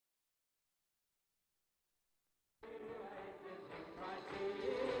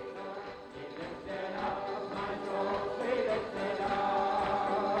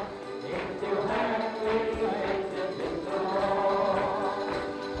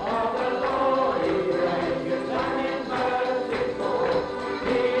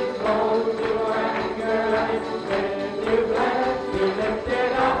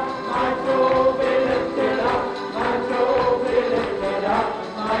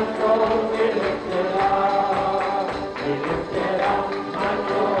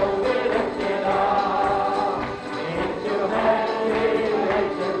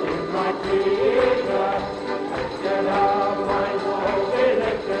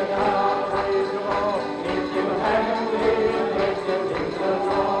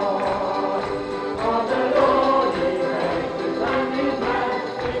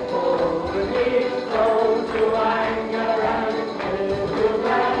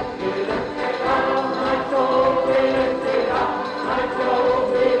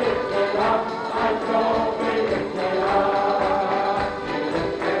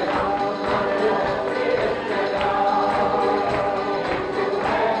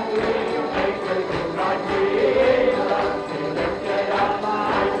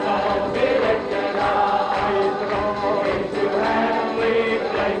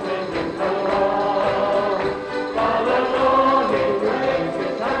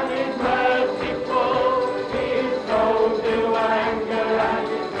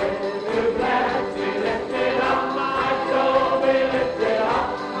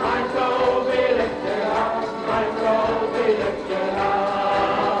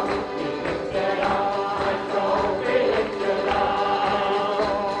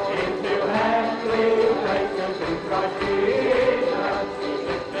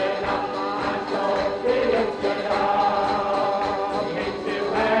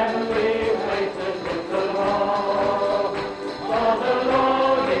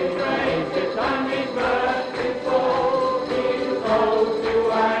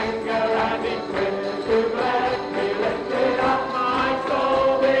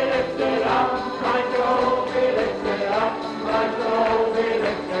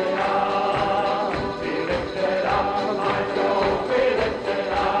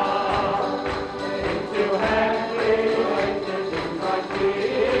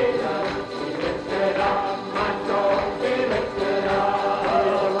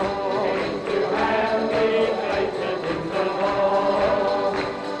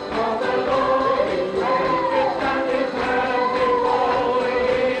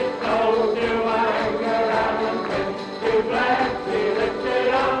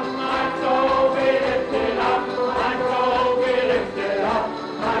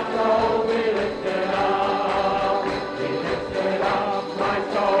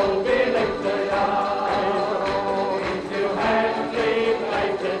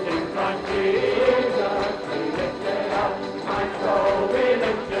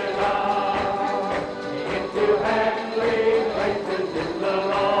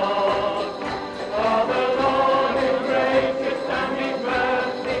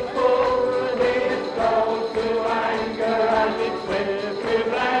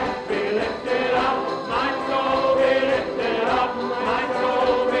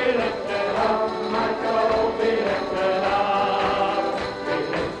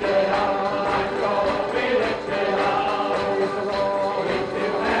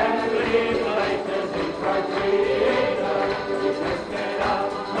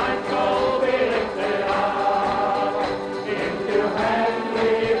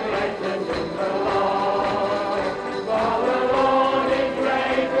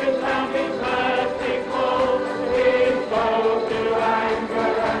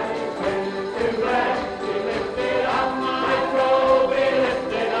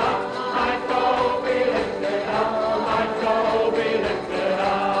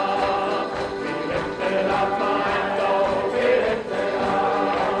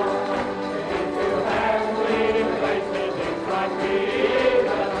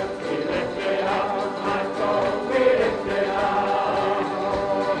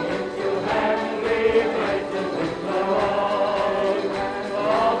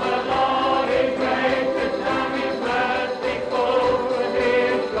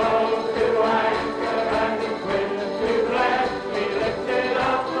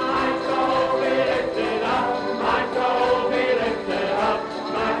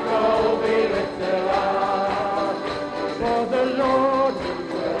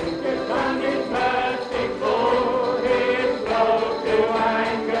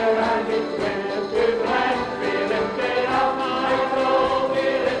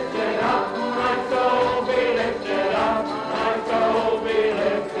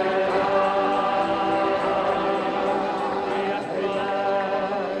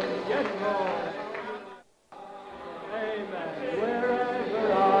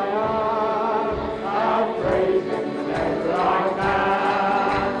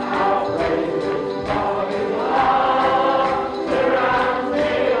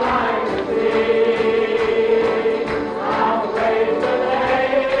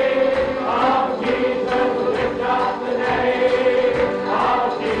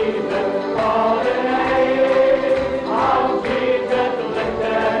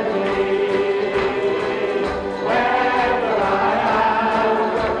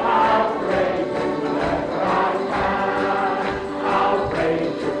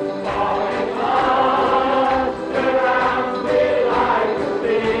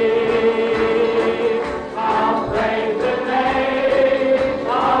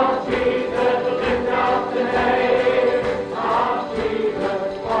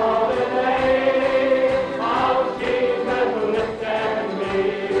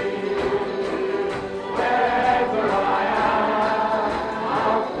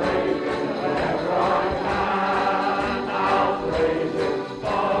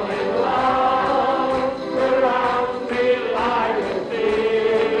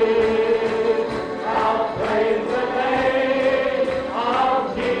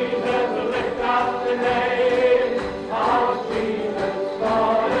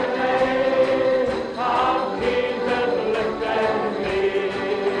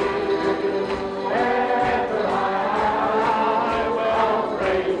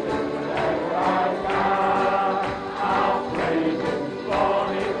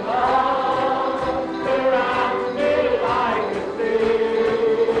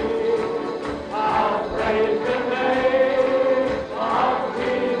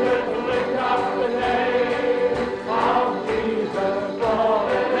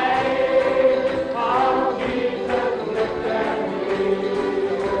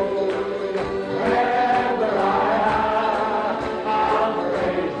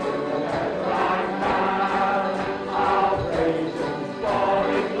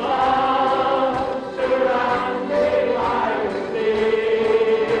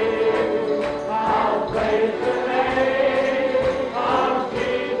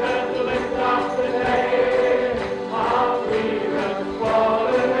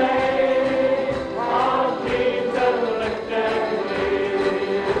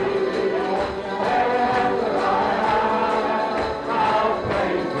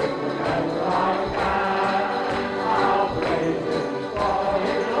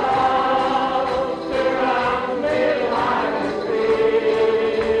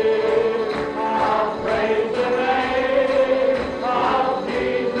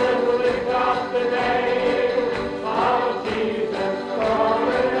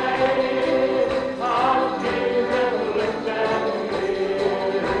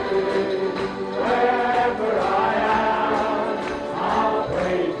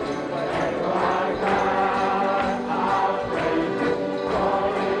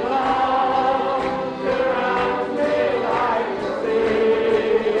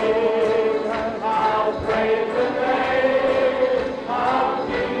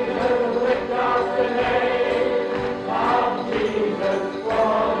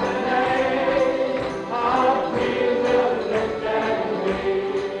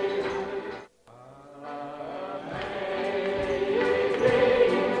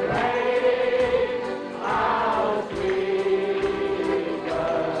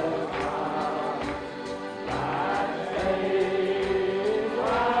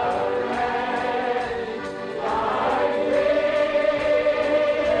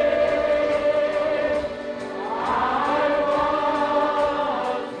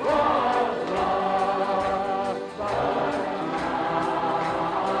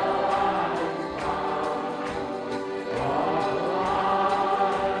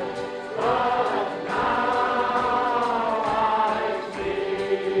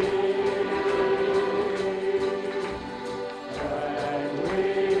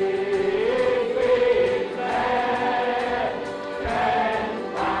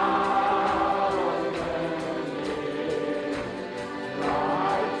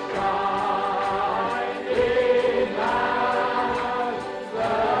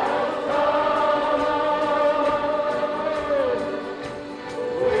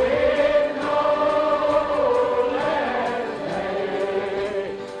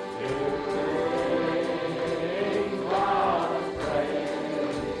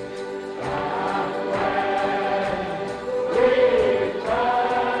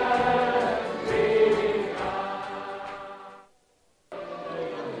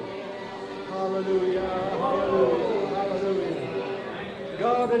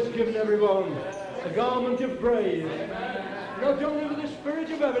given everyone a garment of praise, not only with the spirit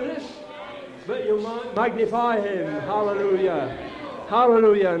of heaviness, but you might magnify him. Hallelujah.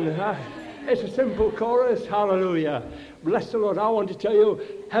 Hallelujah. And it's a simple chorus. Hallelujah. Bless the Lord. I want to tell you,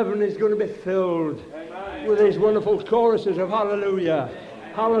 heaven is going to be filled with these wonderful choruses of hallelujah.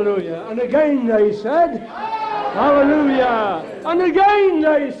 Hallelujah. And again they said, hallelujah. And again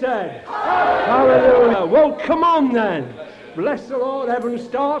they said, hallelujah. Well, come on then. Bless the Lord. Heaven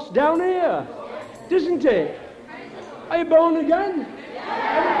starts down here, doesn't it? Are you born again?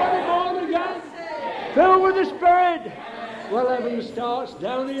 Everybody born again? Filled with the Spirit? Well, heaven starts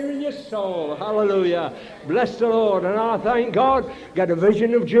down here in your soul. Hallelujah. Bless the Lord. And I thank God. Get a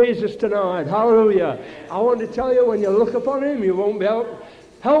vision of Jesus tonight. Hallelujah. I want to tell you, when you look upon him, you won't be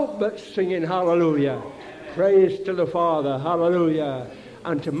help but singing hallelujah. Praise to the Father. Hallelujah.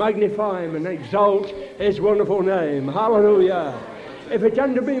 And to magnify him and exalt his wonderful name. Hallelujah. If it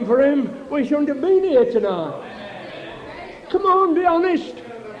hadn't been for him, we shouldn't have been here tonight. Come on, be honest.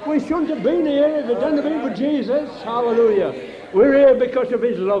 We shouldn't have been here if it hadn't been for Jesus. Hallelujah. We're here because of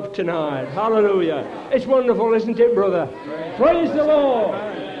his love tonight. Hallelujah. It's wonderful, isn't it, brother? Praise the Lord.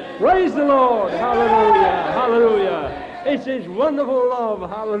 Praise the Lord. Hallelujah. Hallelujah. It's his wonderful love.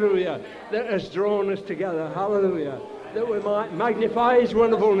 Hallelujah. That has drawn us together. Hallelujah. That we might magnify his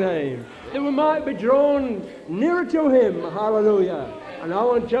wonderful name. That we might be drawn nearer to him. Hallelujah. And I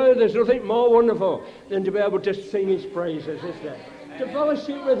want to tell you, there's nothing more wonderful than to be able to sing his praises, is there? To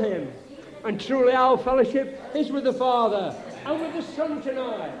fellowship with him. And truly our fellowship is with the Father and with the Son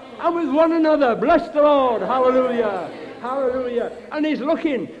tonight and with one another. Bless the Lord. Hallelujah. Hallelujah. And he's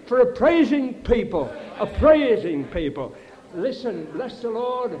looking for a praising people. A praising people. Listen, bless the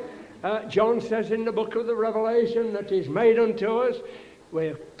Lord. John says in the book of the Revelation that he's made unto us,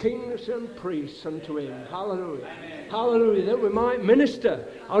 we're kings and priests unto him. Hallelujah. Hallelujah. That we might minister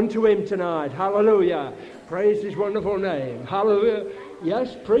unto him tonight. Hallelujah. Praise his wonderful name. Hallelujah.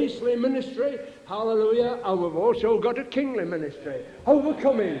 Yes, priestly ministry. Hallelujah. And we've also got a kingly ministry.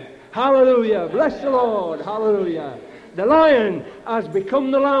 Overcoming. Hallelujah. Bless the Lord. Hallelujah. The lion has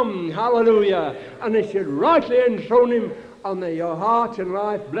become the lamb. Hallelujah. And they should rightly enthrone him on your heart and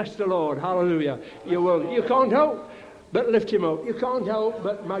life. Bless the Lord. Hallelujah. You can't help but lift him up. You can't help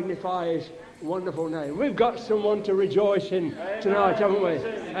but magnify his wonderful name. We've got someone to rejoice in tonight, haven't we?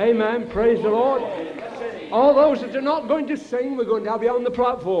 Amen. Praise the Lord. All those that are not going to sing, we're going to have you on the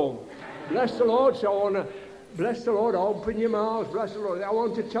platform. Bless the Lord. So I want to bless the Lord. Open your mouths. Bless the Lord. I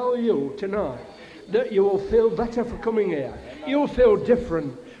want to tell you tonight that you will feel better for coming here. You'll feel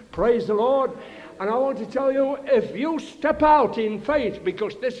different. Praise the Lord. And I want to tell you, if you step out in faith,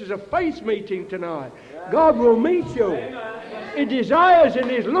 because this is a faith meeting tonight, God will meet you. He desires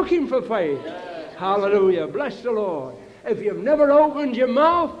and is looking for faith. Hallelujah. Bless the Lord. If you've never opened your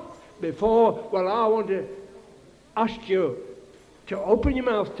mouth before, well, I want to ask you to open your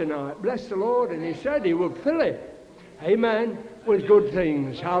mouth tonight. Bless the Lord. And he said he would fill it. Amen. With good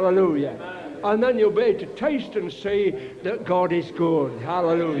things. Hallelujah. And then you'll be able to taste and see that God is good.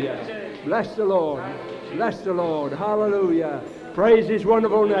 Hallelujah. Bless the Lord. Bless the Lord. Hallelujah. Praise his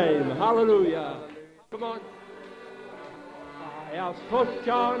wonderful name. Hallelujah. Come on. I have put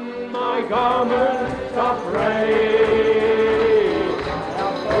on my garment of praise. I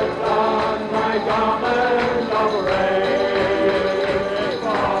have put on my garment of praise.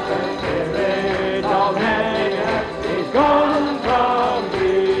 For the spirit of heaviness is gone from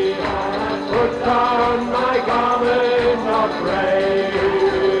me. I have put on my garment of praise.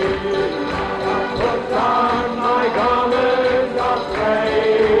 I have put on my garment of praise.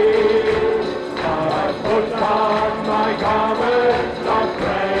 I have put on my garment of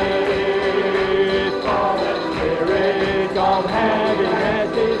praise. For the spirit of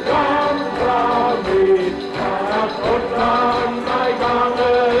heaviness is gone from me. I have put on my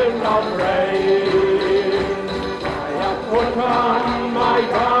garment of praise. I have put on my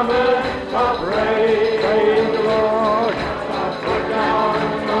garment of praise. Praise the Lord. I have put on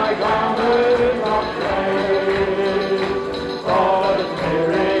my garment of praise. For the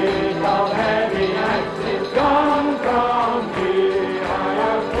spirit of heaviness is gone from me. I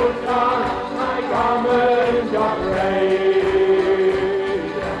have put on my garment of praise.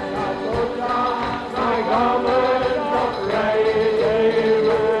 I have put on my garment of praise.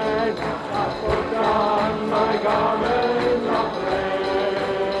 Amen. I have put on my garment of praise.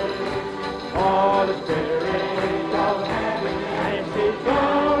 For the spirit of heaviness is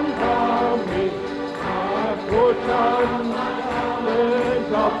gone from me. I have put on my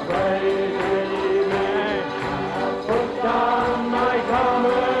garment of praise. Amen. I have put on my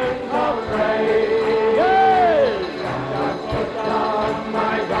garment of praise. Yes. I have put on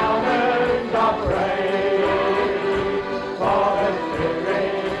my garment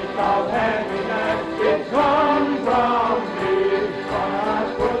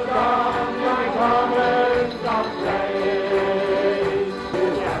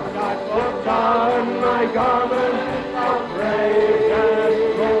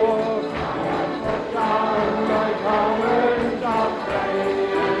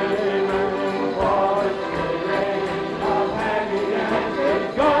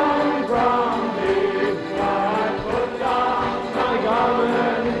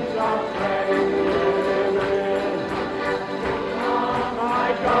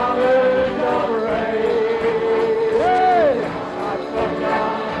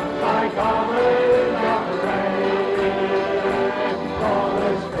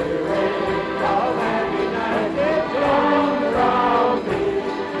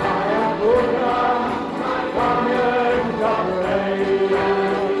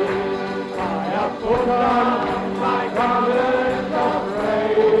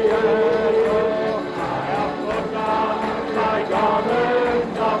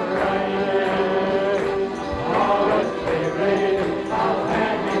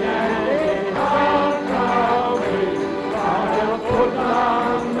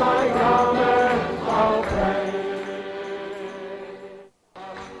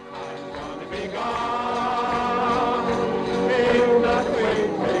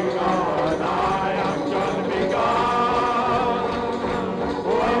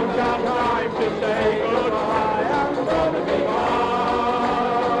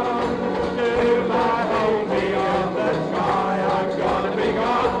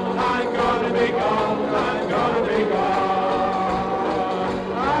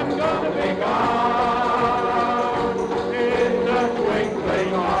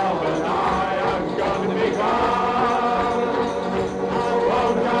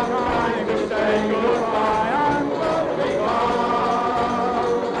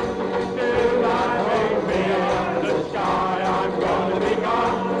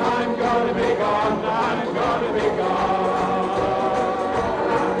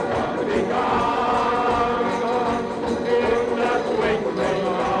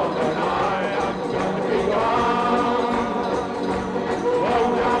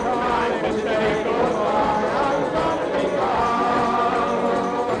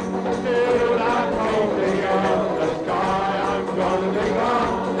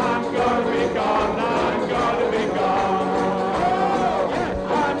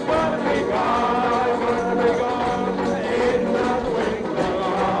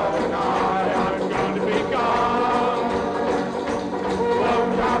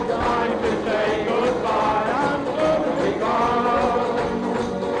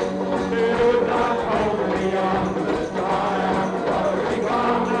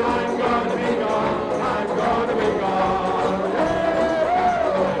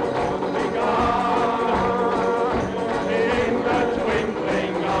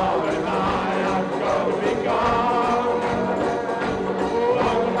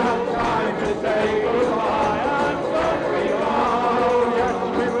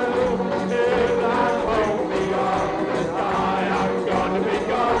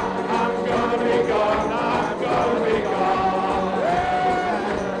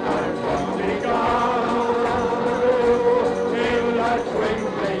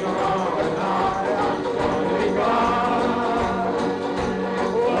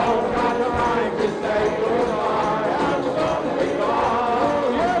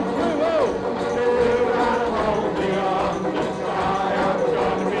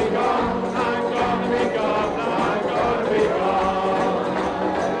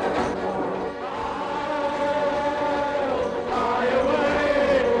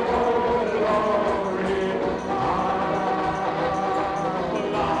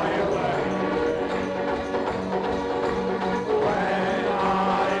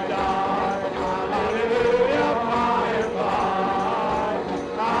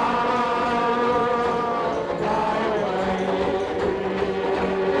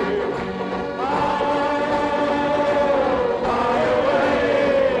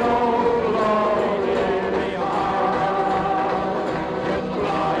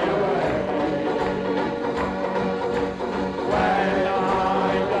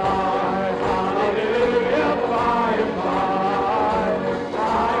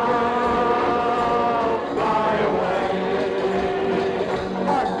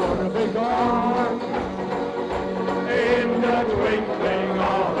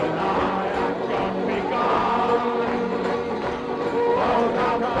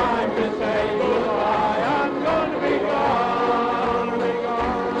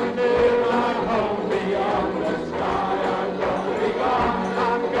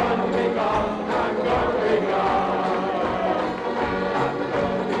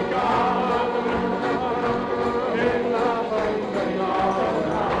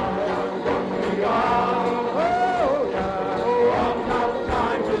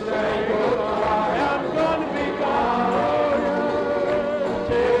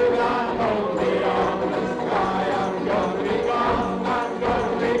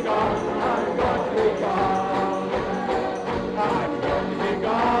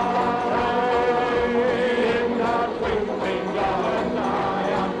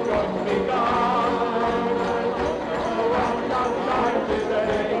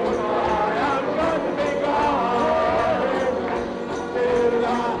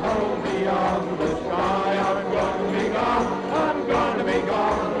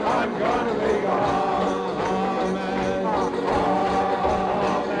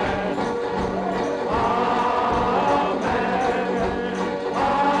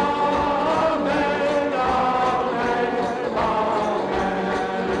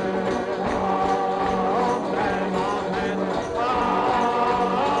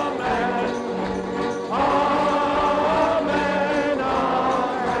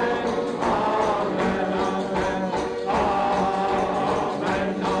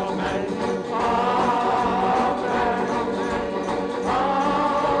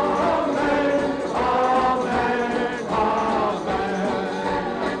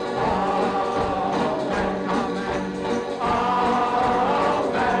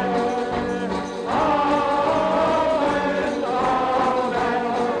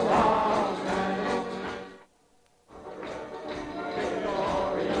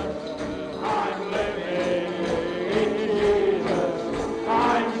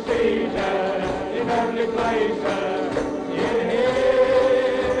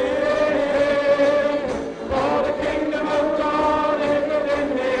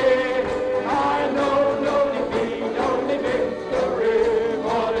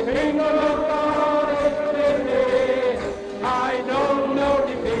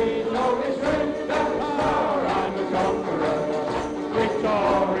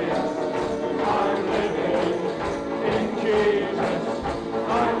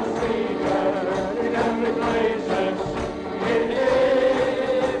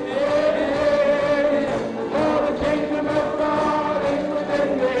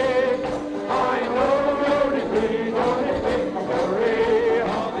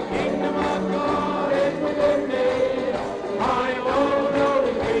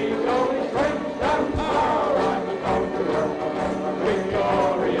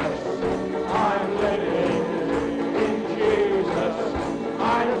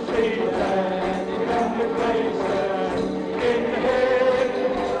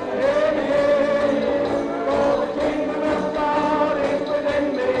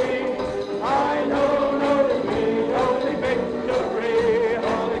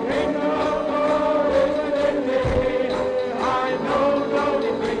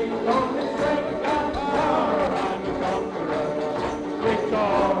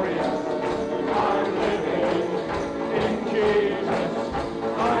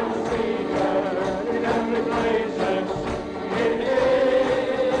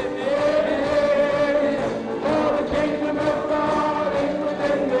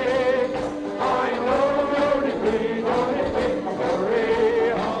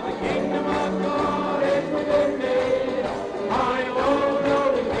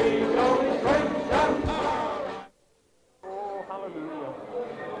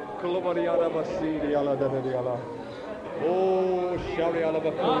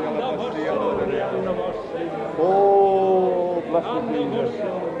Oh,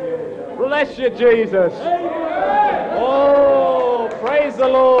 oh, bless you, Jesus. Oh, praise the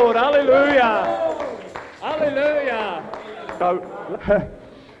Lord. Hallelujah. Hallelujah. So,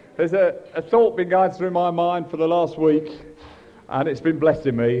 there's a thought been going through my mind for the last week, and it's been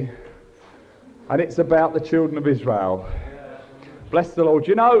blessing me. And it's about the children of Israel. Bless the Lord.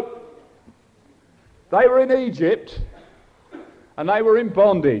 You know, they were in Egypt, and they were in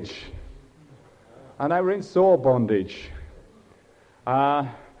bondage, and they were in sore bondage, and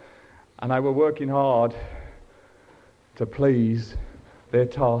they were working hard to please their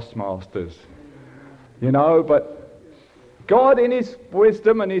taskmasters, you know. But God, in his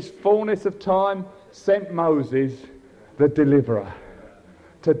wisdom and his fullness of time, sent Moses, the deliverer,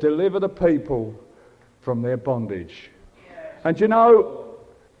 to deliver the people from their bondage. And you know,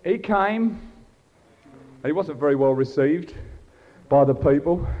 he came. He wasn't very well received by the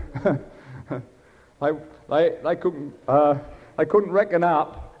people. They couldn't reckon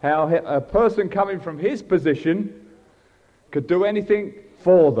up how a person coming from his position could do anything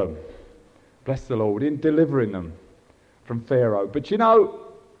for them. Bless the Lord, in delivering them from Pharaoh. But you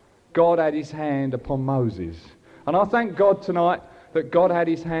know, God had his hand upon Moses. And I thank God tonight that God had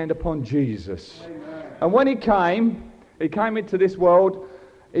his hand upon Jesus. Amen. And when he came into this world,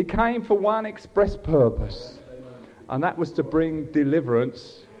 he came for one express purpose. And that was to bring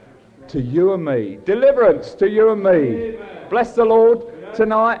deliverance to you and me. Deliverance to you and me. Amen. Bless the Lord.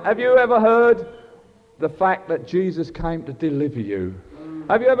 Tonight, have you ever heard the fact that Jesus came to deliver you?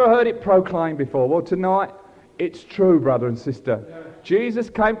 Have you ever heard it proclaimed before? Well, tonight, it's true, brother and sister. Jesus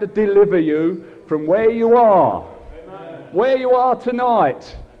came to deliver you from where you are. Where you are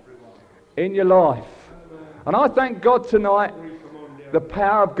tonight in your life. And I thank God tonight, the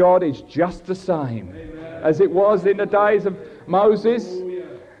power of God is just the same as it was in the days of Moses.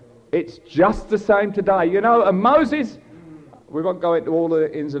 It's just the same today. You know, and Moses, we won't go into all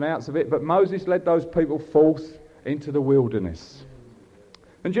the ins and outs of it, but Moses led those people forth into the wilderness.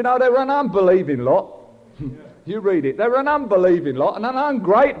 And you know, they were an unbelieving lot. You read it. They were an unbelieving lot and an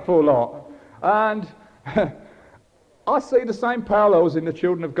ungrateful lot. And I see the same parallels in the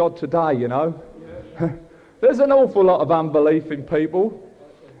children of God today, you know. There's an awful lot of unbelief in people.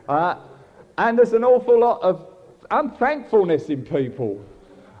 And there's an awful lot of unthankfulness in people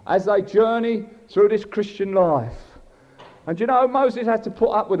as they journey through this Christian life. And you know, Moses had to put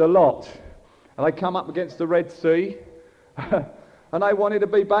up with a lot. And they come up against the Red Sea. And they wanted to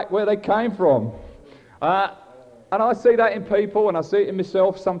be back where they came from. And I see that in people, and I see it in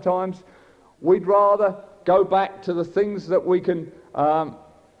myself sometimes. We'd rather go back to the things that we can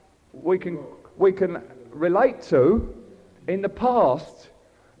relate to in the past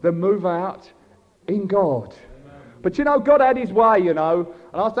than move out in God. But you know, God had his way, you know,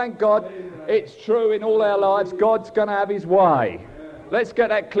 and I thank God it's true in all our lives. God's going to have his way. Let's get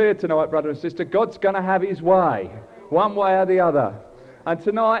that clear tonight, brother and sister. God's going to have his way, one way or the other. And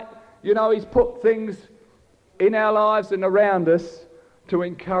tonight, you know, he's put things in our lives and around us to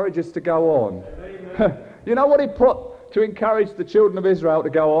encourage us to go on. You know what he put to encourage the children of Israel to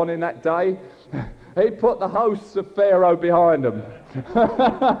go on in that day? He put the hosts of Pharaoh behind them.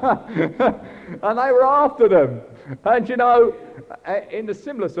 And they were after them. And you know, in a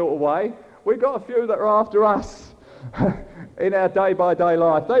similar sort of way, we've got a few that are after us in our day-by-day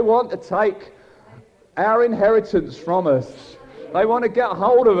life. They want to take our inheritance from us. They want to get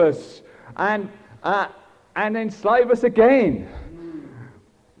hold of us and enslave us again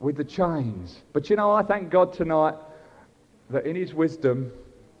with the chains. But you know, I thank God tonight that in his wisdom,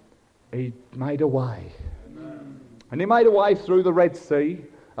 he made a way. Amen. And he made a way through the Red Sea,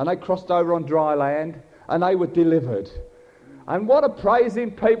 and they crossed over on dry land, and they were delivered. And what a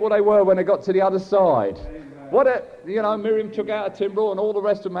praising people they were when they got to the other side. Amen. What a, you know, Miriam took out a timbrel, and all the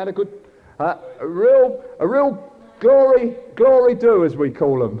rest of them had a good, a real glory do, as we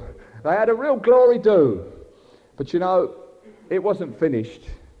call them. They had a real glory do. But you know, it wasn't finished.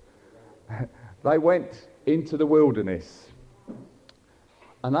 They went into the wilderness.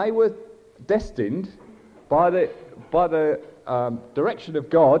 And they were destined by the direction of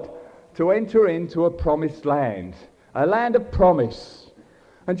God to enter into a promised land, a land of promise.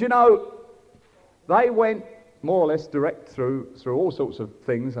 And you know, they went more or less direct through all sorts of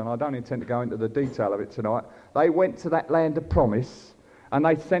things, and I don't intend to go into the detail of it tonight. They went to that land of promise, and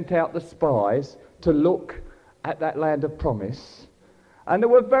they sent out the spies to look at that land of promise. And there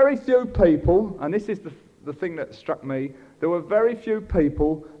were very few people, and this is the thing that struck me, there were very few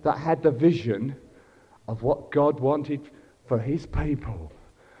people that had the vision of what God wanted for his people.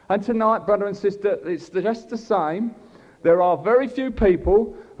 And tonight, brother and sister, it's just the same. There are very few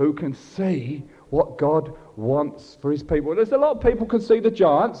people who can see what God wants for his people. There's a lot of people can see the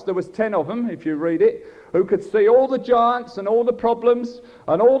giants. There was 10 of them, if you read it, who could see all the giants and all the problems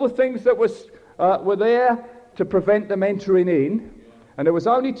and all the things that were there to prevent them entering in. And there was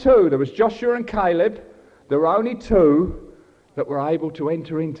only 2. There was Joshua and Caleb. There were only 2 that were able to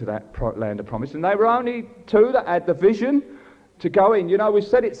enter into that land of promise. And they were only 2 that had the vision to go in. You know, we've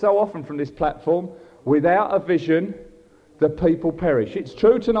said it so often from this platform, without a vision, the people perish. It's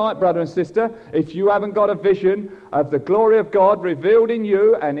true tonight, brother and sister. If you haven't got a vision of the glory of God revealed in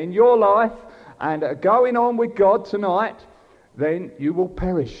you and in your life and going on with God tonight, then you will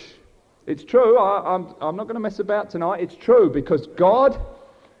perish. It's true. I'm not going to mess about tonight. It's true, because God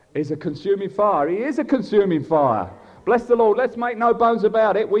is a consuming fire. He is a consuming fire. Bless the Lord. Let's make no bones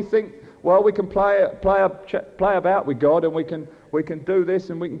about it. We think, well, we can play about with God, and we can do this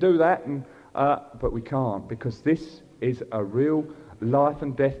and we can do that, but we can't, because this is a real life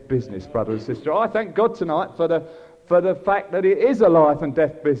and death business, brother and sister. I thank God tonight for the fact that it is a life and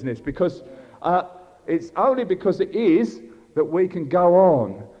death business, because it's only because it is that we can go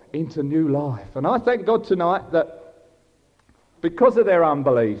on into new life. And I thank God tonight that because of their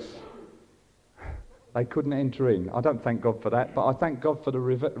unbelief, they couldn't enter in. I don't thank God for that, but I thank God for the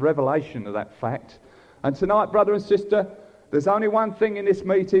revelation of that fact. And tonight, brother and sister, there's only one thing in this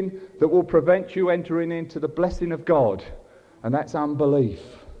meeting that will prevent you entering into the blessing of God, and that's unbelief.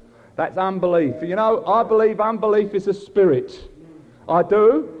 That's unbelief. You know, I believe unbelief is a spirit. I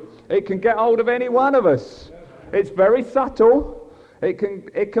do. It can get hold of any one of us. It's very subtle. It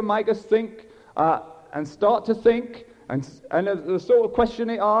can make us think and start to think. And the sort of question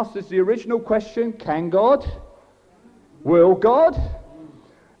it asks is the original question: can God? Will God?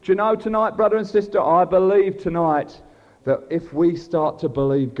 Do you know tonight, brother and sister, I believe tonight that if we start to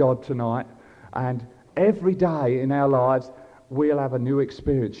believe God tonight, and every day in our lives, we'll have a new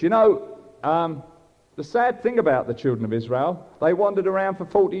experience. You know, the sad thing about the children of Israel, they wandered around for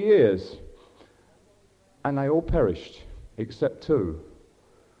 40 years, and they all perished, except 2.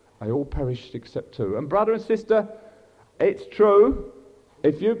 They all perished except 2. And brother and sister, it's true,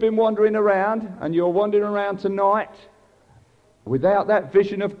 if you've been wandering around, and you're wandering around tonight, without that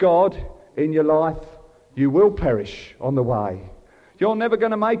vision of God in your life, you will perish on the way. You're never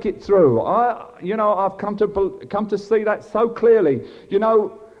going to make it through. I've come to see that so clearly. You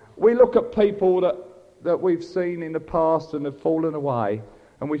know, we look at people that we've seen in the past and have fallen away,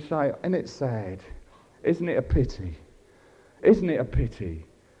 and we say, isn't it sad? Isn't it a pity? Isn't it a pity?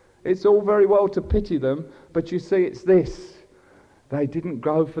 It's all very well to pity them, but you see, it's this. They didn't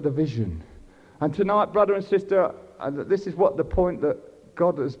go for the vision. And tonight, brother and sister, this is what the point that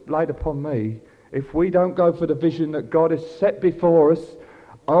God has laid upon me. If we don't go for the vision that God has set before us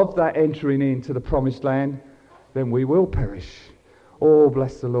of that entering into the promised land, then we will perish. Oh,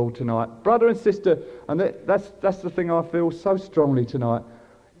 bless the Lord tonight. Brother and sister, and that's the thing I feel so strongly tonight.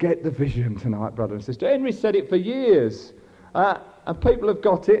 Get the vision tonight, brother and sister. Henry said it for years. And people have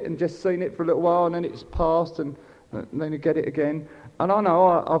got it and just seen it for a little while, and then it's passed, and then you get it again. And I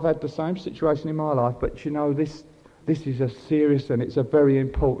know I've had the same situation in my life, but you know, this is a serious and it's a very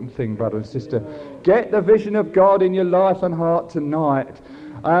important thing, brother and sister. Get the vision of God in your life and heart tonight,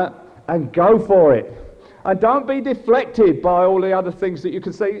 and go for it. And don't be deflected by all the other things that you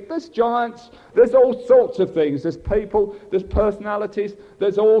can see. There's giants, there's all sorts of things. There's people, there's personalities,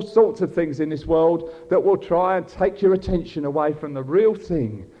 there's all sorts of things in this world that will try and take your attention away from the real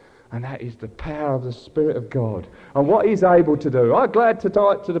thing. And that is the power of the Spirit of God and what He's able to do. I'm glad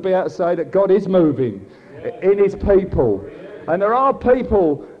tonight to be able to say that God is moving in His people. And there are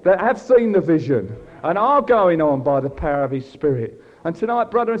people that have seen the vision and are going on by the power of His Spirit. And tonight,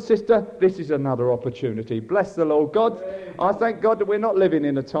 brother and sister, this is another opportunity. Bless the Lord. God, I thank God that we're not living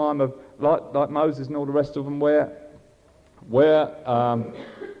in a time of, like Moses and all the rest of them, where they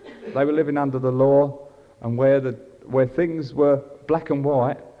were living under the law and where things were black and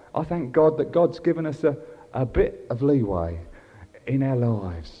white. I thank God that God's given us a bit of leeway in our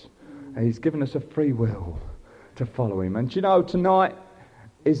lives. And He's given us a free will to follow Him. And you know, tonight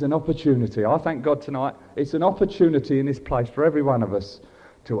is an opportunity. I thank God tonight. It's an opportunity in this place for every one of us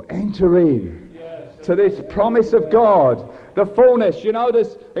to enter in to this promise of God, the fullness. You know,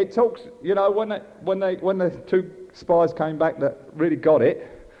 it talks. You know, when the 2 spies came back that really got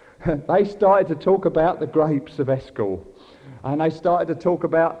it, they started to talk about the grapes of Eshcol, and they started to talk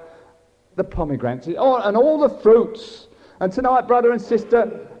about the pomegranates and all the fruits. And tonight, brother and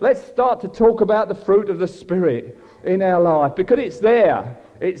sister, let's start to talk about the fruit of the Spirit in our life, because it's there.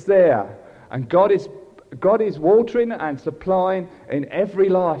 It's there. And God is God is watering and supplying in every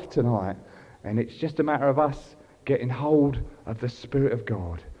life tonight. And it's just a matter of us getting hold of the Spirit of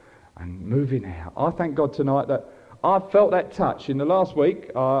God and moving out. I thank God tonight that I've felt that touch. In the last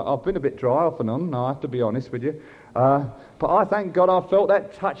week, I've been a bit dry off and on, I have to be honest with you. But I thank God I've felt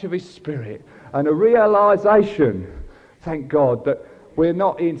that touch of His Spirit and a realisation, thank God, that we're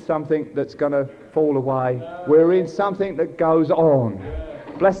not in something that's going to fall away. We're in something that goes on.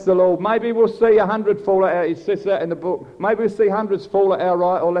 Bless the Lord. Maybe we'll see 100 fall at our, it says that in the book, maybe we'll see hundreds fall at our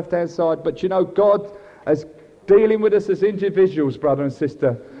right or left-hand side, but you know, God is dealing with us as individuals, brother and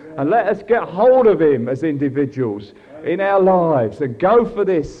sister, and let us get hold of Him as individuals in our lives and go for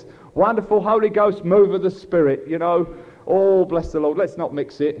this wonderful Holy Ghost move of the Spirit, you know. Oh, bless the Lord. Let's not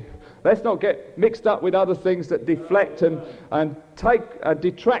mix it. Let's not get mixed up with other things that deflect and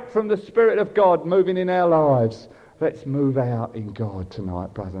detract from the Spirit of God moving in our lives. Let's move out in God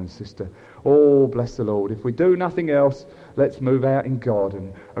tonight, brother and sister. Oh, bless the Lord. If we do nothing else, let's move out in God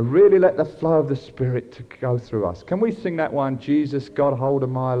and really let the flow of the Spirit to go through us. Can we sing that one, Jesus got hold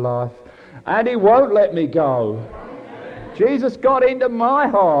of my life and He won't let me go. Jesus got into my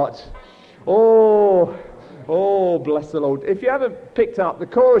heart. Oh, bless the Lord. If you haven't picked up, the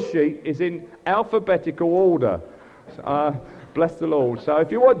chorus sheet is in alphabetical order. Bless the Lord. So if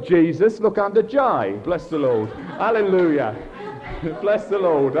you want Jesus, look under J. Bless the Lord. Hallelujah. Bless the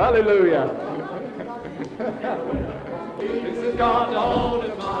Lord. Hallelujah. Jesus got hold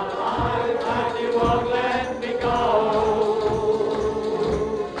of my life and He won't let me go.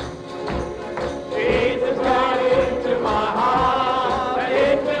 Jesus got into my heart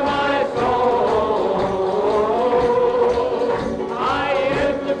and into my soul. I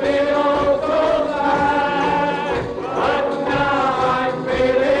used to be all so sad, but now I'm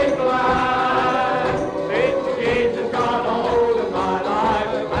feeling glad. Since Jesus got hold of my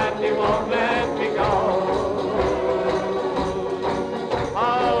life and He won't let me go. I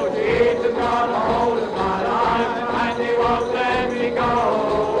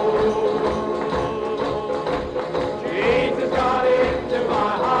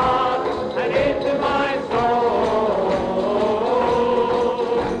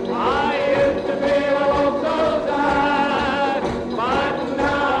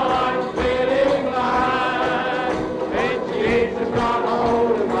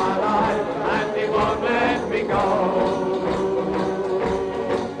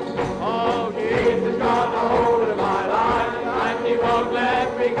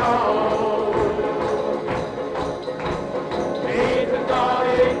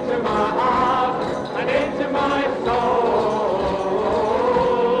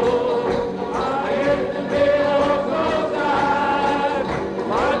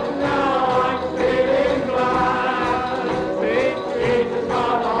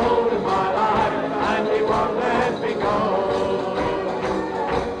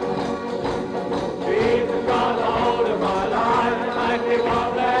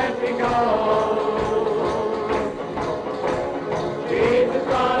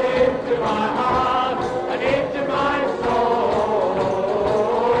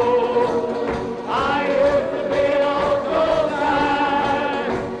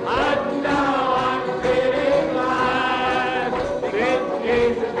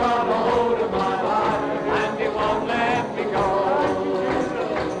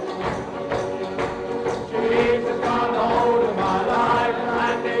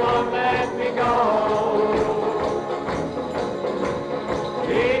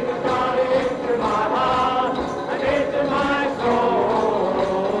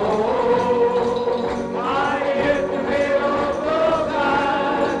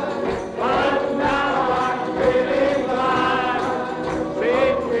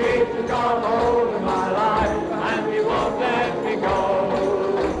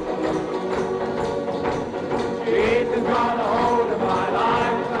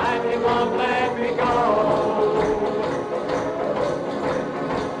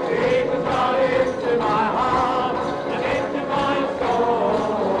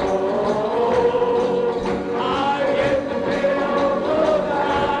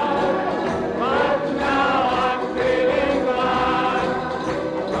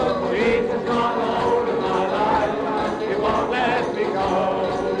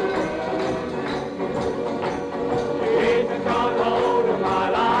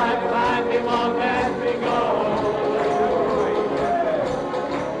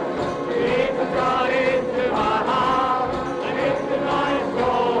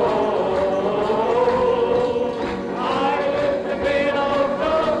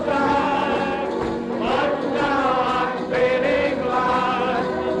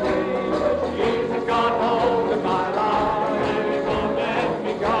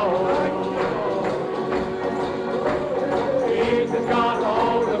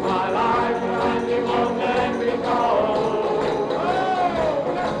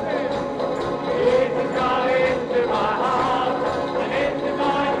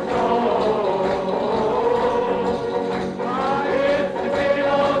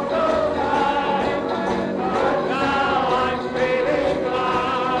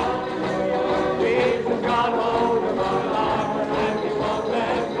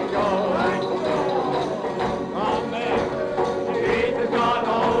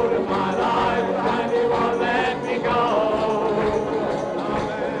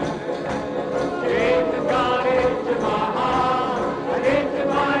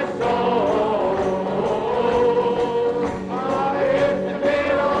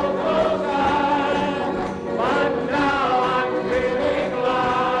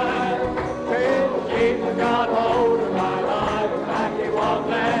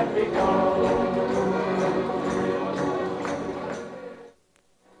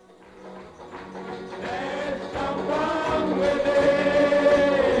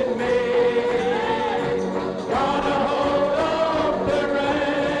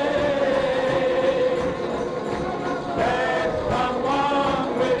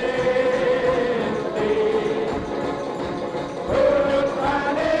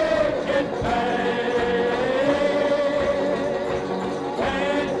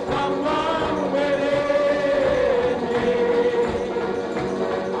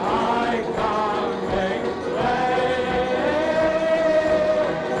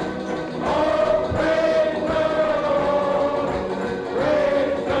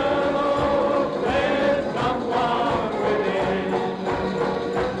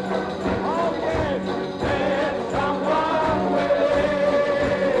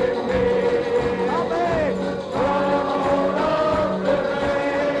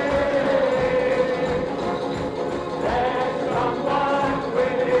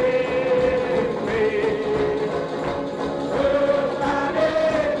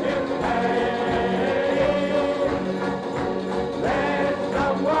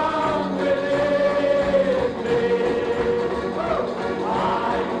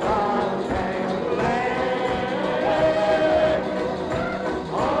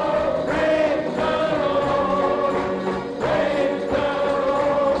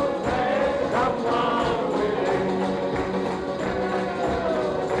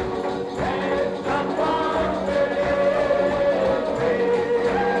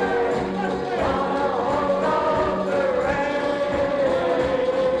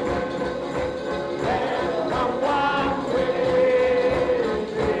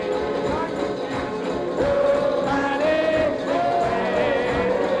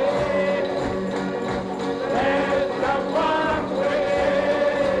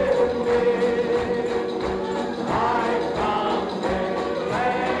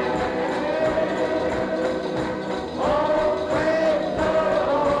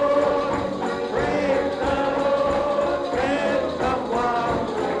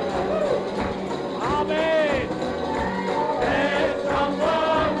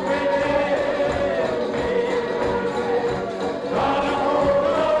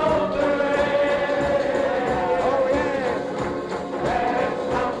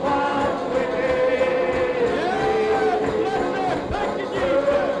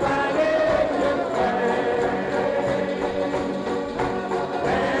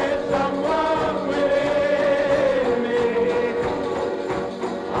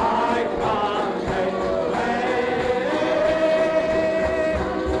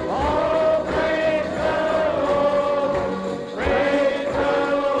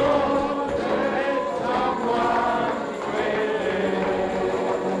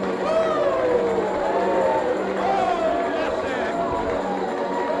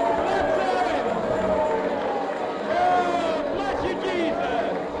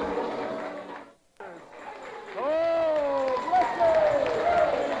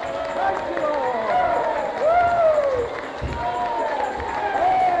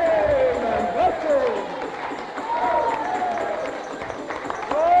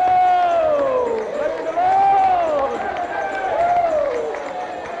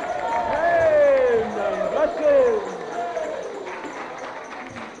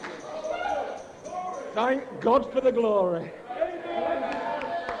God for the glory.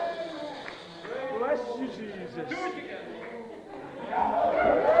 Bless you, Jesus.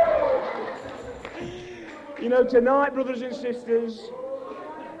 You know, tonight, brothers and sisters,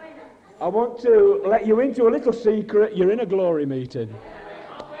 I want to let you into a little secret. You're in a glory meeting.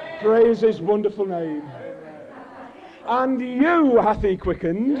 Praise his wonderful name. And you hath he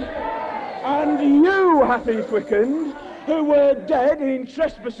quickened, and you hath he quickened, who were dead in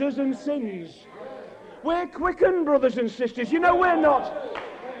trespasses and sins. We're quickened, brothers and sisters. You know, we're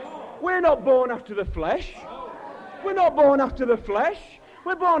not born after the flesh. We're not born after the flesh.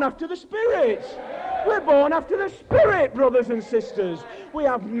 We're born after the Spirit. We're born after the Spirit, brothers and sisters. We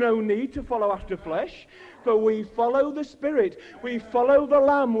have no need to follow after flesh, for we follow the Spirit. We follow the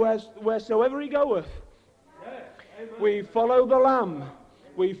Lamb wheresoever he goeth. We follow the Lamb.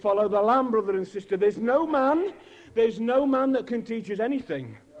 We follow the Lamb, brother and sister. There's no man that can teach us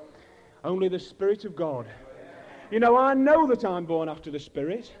anything. Only the Spirit of God. You know, I know that I'm born after the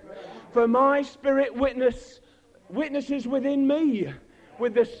Spirit, for my Spirit witnesses within me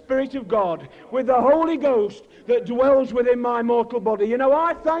with the Spirit of God, with the Holy Ghost that dwells within my mortal body. You know,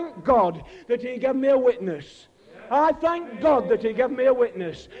 I thank God that he gave me a witness. I thank God that he gave me a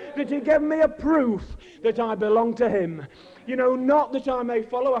witness, that he gave me a proof that I belong to him. You know, not that I may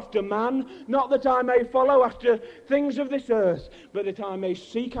follow after man, not that I may follow after things of this earth, but that I may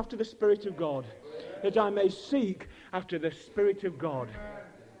seek after the Spirit of God. That I may seek after the Spirit of God.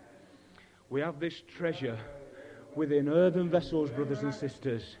 We have this treasure within earthen vessels, brothers and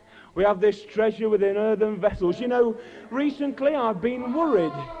sisters. We have this treasure within earthen vessels. You know, recently I've been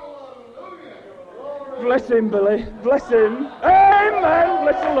worried. Bless him, Billy. Bless him. Amen.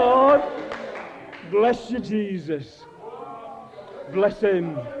 Bless the Lord. Bless you, Jesus. Bless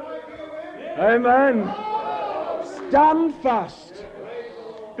him. Amen. Stand fast.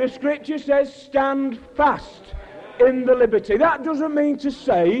 The scripture says stand fast in the liberty. That doesn't mean to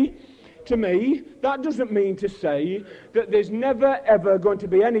say, to me, that doesn't mean to say that there's never ever going to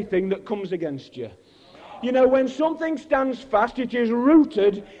be anything that comes against you. You know, when something stands fast, it is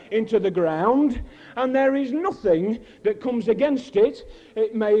rooted into the ground, and there is nothing that comes against it.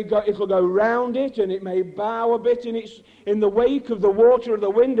 It'll go round it, and it may bow a bit, and it's in the wake of the water or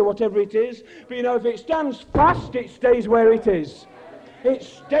the wind or whatever it is. But you know, if it stands fast, it stays where it is. It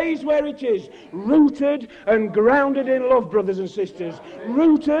stays where it is, rooted and grounded in love, brothers and sisters.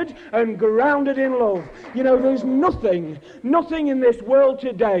 Rooted and grounded in love. You know, there's nothing in this world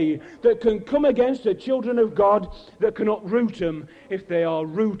today that can come against the children of God that cannot root them if they are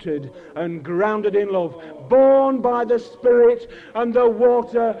rooted and grounded in love. Born by the Spirit and the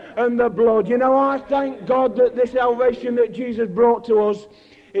water and the blood. You know, I thank God that this salvation that Jesus brought to us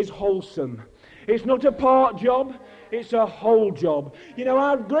is wholesome. It's not a part job. It's a whole job. You know,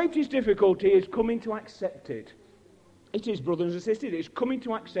 our greatest difficulty is coming to accept it. It is, brothers and sisters, it's coming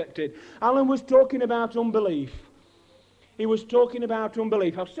to accept it. Alan was talking about unbelief. He was talking about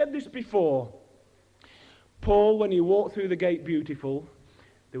unbelief. I've said this before. Paul, when he walked through the gate beautiful,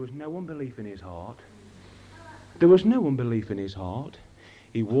 there was no unbelief in his heart. There was no unbelief in his heart.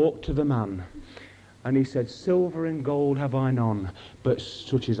 He walked to the man. And he said, silver and gold have I none, but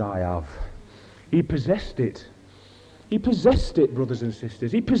such as I have. He possessed it. He possessed it, brothers and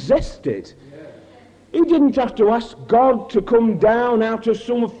sisters. He possessed it. He didn't have to ask God to come down out of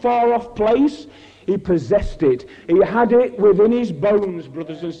some far-off place. He possessed it. He had it within his bones,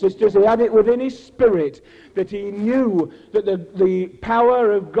 brothers and sisters. He had it within his spirit, that he knew that the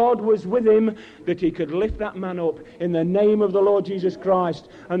power of God was with him, that he could lift that man up in the name of the Lord Jesus Christ,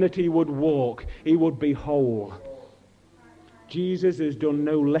 and that he would walk. He would be whole. Jesus has done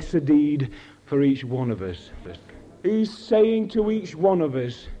no lesser deed for each one of us. He's saying to each one of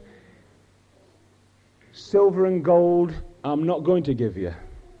us, silver and gold I'm not going to give you,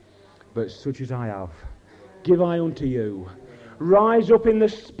 but such as I have, give I unto you. Rise up in the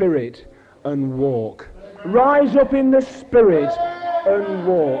Spirit and walk. Rise up in the Spirit and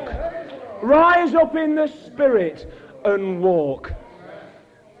walk. Rise up in the Spirit and walk.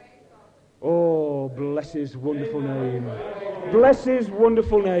 Oh, bless his wonderful name. Bless his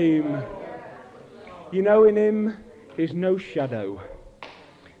wonderful name. You know, in him is no shadow.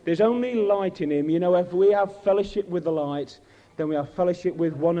 There's only light in him. You know, if we have fellowship with the light, then we have fellowship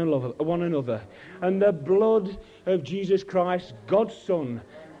with one another. And the blood of Jesus Christ, God's Son,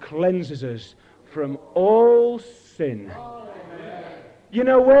 cleanses us from all sin. You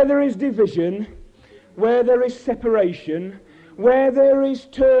know, where there is division, where there is separation, where there is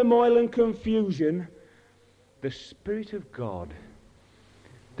turmoil and confusion, the Spirit of God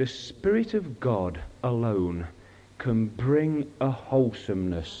alone can bring a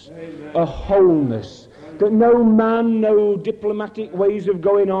wholesomeness, a wholeness that no man, no diplomatic ways of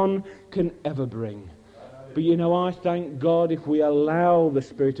going on can ever bring. But you know, I thank God if we allow the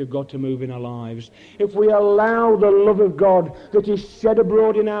Spirit of God to move in our lives, if we allow the love of God that is shed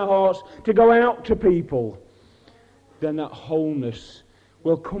abroad in our hearts to go out to people, then that wholeness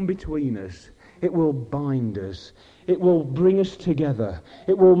will come between us. It will bind us. It will bring us together.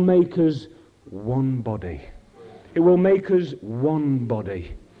 It will make us one body. It will make us one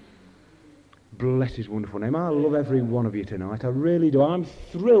body. Bless his wonderful name. I love every one of you tonight. I really do. I'm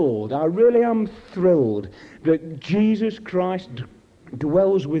thrilled. I really am thrilled that Jesus Christ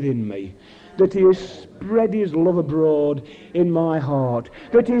dwells within me, that he has spread his love abroad in my heart,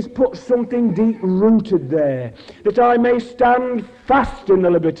 that he's put something deep-rooted there, that I may stand fast in the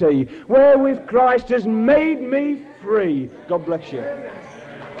liberty wherewith Christ has made me free. God bless you.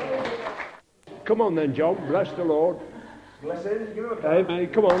 Come on then, John. Bless the Lord. Bless him. You okay? Hey,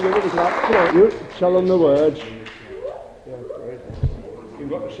 come on, give it a clap. Come on, you. Tell them the words. Yeah, great. You've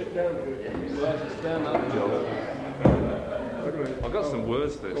got to sit down. Stand up, John. I've got some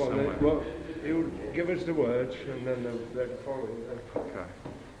words for this somewhere. Well, you give us the words and then they'll follow you. Okay.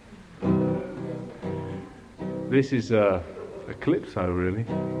 This is a calypso, really,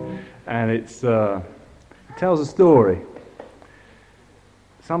 and it tells a story.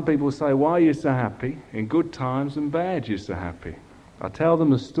 Some people say, why are you so happy? In good times and bad you're so happy. I tell them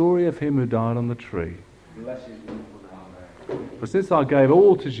the story of him who died on the tree. But since I gave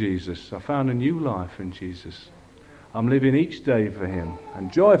all to Jesus, I found a new life in Jesus. I'm living each day for him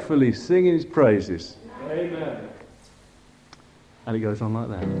and joyfully singing his praises. Amen. And it goes on like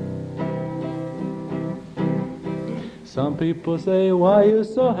that. Some people say, why you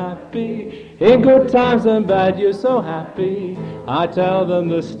so happy? In good times and bad you're so happy. I tell them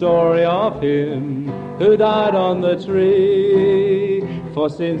the story of him who died on the tree. For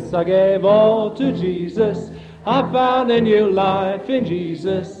since I gave all to Jesus, I found a new life in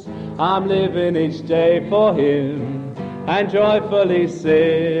Jesus. I'm living each day for him and joyfully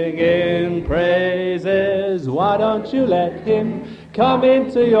singing praises. Why don't you let him come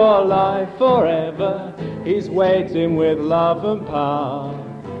into your life forever? He's waiting with love and power.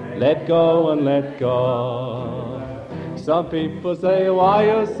 Let go and let God. Some people say, why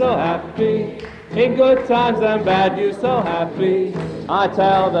you're so happy? In good times and bad you're so happy. I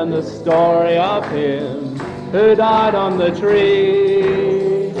tell them the story of him who died on the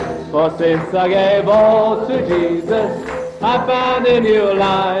tree. For since I gave all to Jesus, I found a new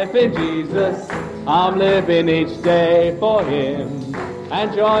life in Jesus. I'm living each day for him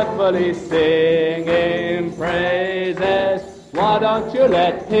and joyfully singing praises. Why don't you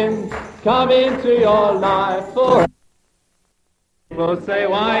let him come into your life forever? People say,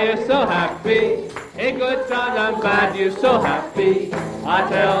 why you're so happy? In good times and bad you're so happy. I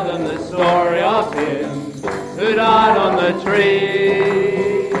tell them the story of him who died on the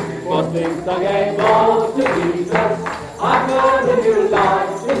tree. For since I gave all to Jesus, I found a new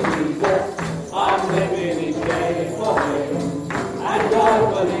life in Jesus. I'm living each day for him and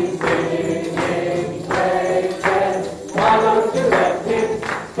joyfully singing praises. Why don't you let him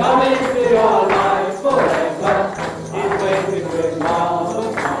come into your life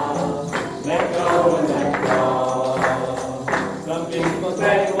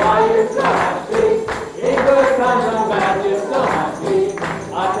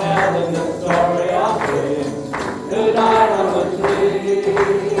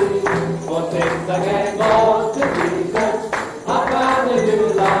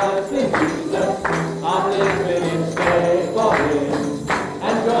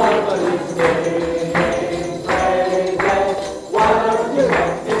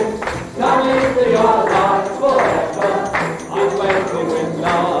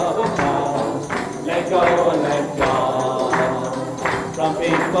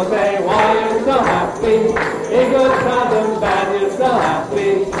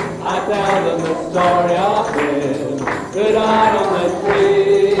tell them the story of him who died on the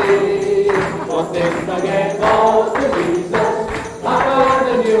tree. For sins I gave all to Jesus. I found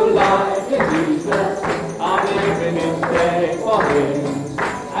a new life in Jesus. I'm living each day for him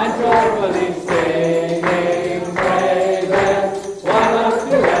and joyfully singing praises. One of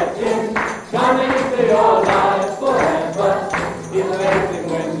directions coming to your life forever. He's waiting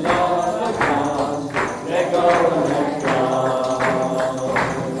when Lord has come. Let go and let go.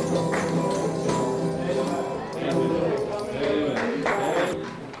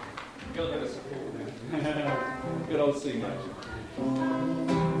 Good old C major.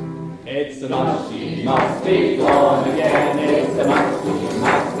 It's a must, she must be born again. It's a must, she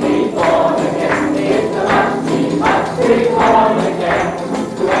must be born again. It's a must, she must be born again.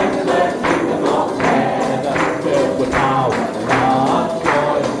 To enter the kingdom of heaven, filled with power, love,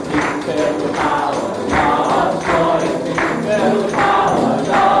 joy, and peace. Filled with power, love, joy, and peace. Filled with power,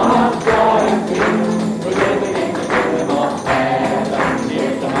 love, joy, and peace. We're living in the kingdom of heaven.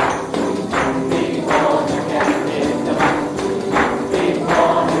 It's a must, she must be born again. It's a must, she must be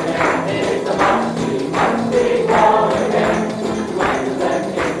born again. It's a must, she must be born again. To enter the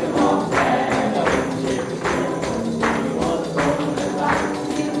kingdom of heaven.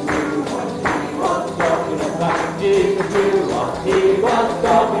 Jesus knew what he was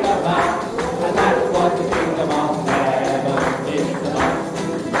talking about, and that's what the kingdom of heaven is about.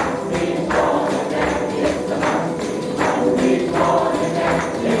 Be born again, it's a must, be born again,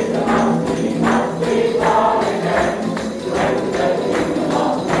 it's a must, be born again, to enter the kingdom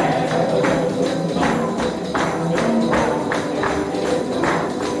of heaven.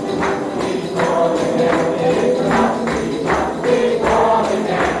 Be born again, it's a must, be born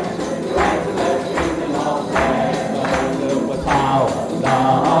again, to enter the kingdom of heaven. Filled with power,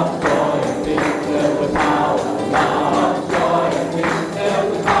 love, joy, and peace. Filled with power, love, joy, and peace. Filled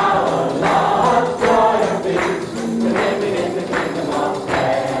with power, love, joy, and peace. We're living in the kingdom of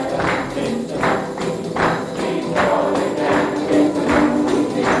heaven. It's a must, be born again. It's a must,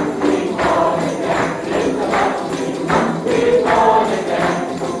 be born again. It's a must, be born again.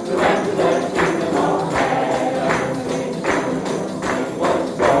 To enter the kingdom of heaven. He was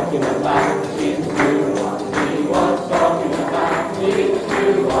talking about Jesus knew what he was talking about. Jesus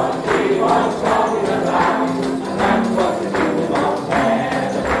knew what he was talking about. And that's what the kingdom of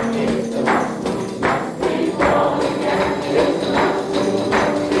heaven is. The must be born again. It's the must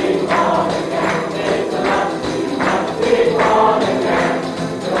be born again. It's the must be born again.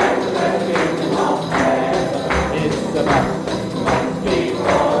 To enter the kingdom of heaven. It's the must be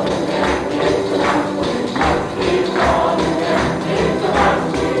born again. It's the must be born again. It's the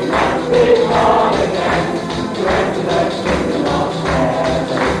must be born again. To enter the kingdom of heaven.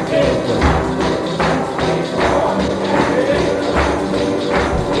 It's the must be born again.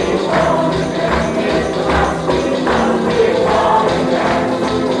 It's the must be born again. It's the must be born again.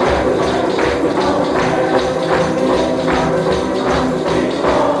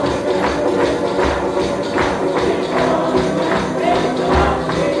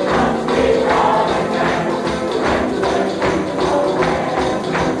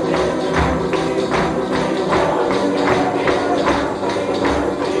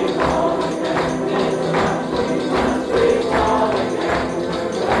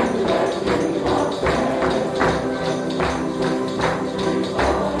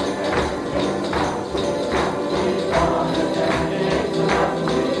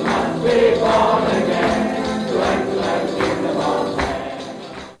 To enter the kingdom of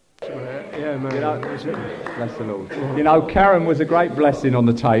heaven. Yeah, man. Bless the Lord. You know, Karen was a great blessing on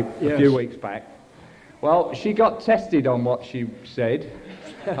the tape a few weeks back. Well, she got tested on what she said.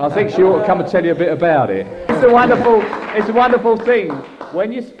 I think she ought to come and tell you a bit about it. It's a wonderful thing.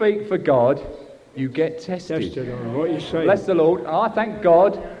 When you speak for God, you get tested. Tested on what you say. Bless the Lord. I thank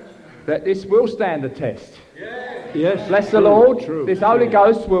God that this will stand the test. Yes. Bless the Lord. True. This Holy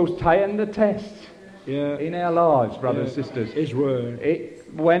Ghost will stand the test in our lives, brothers and sisters. His word.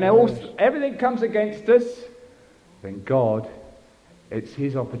 When everything comes against us, then God, it's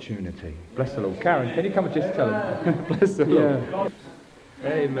His opportunity. Bless the Lord. Karen, can you come and just tell him? Bless the Lord.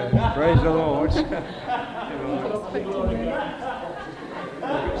 Amen. Praise the Lord. She's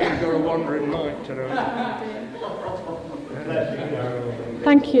got a wandering mind tonight.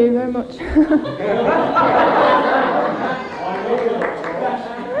 Thank you very much.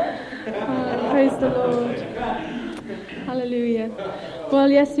 Praise the Lord. Hallelujah. Well,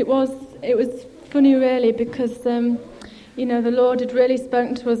 yes, it was funny really because, the Lord had really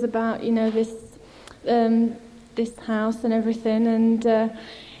spoken to us about, this house and everything, and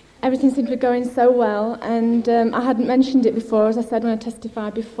everything seemed to be going so well, and I hadn't mentioned it before, as I said when I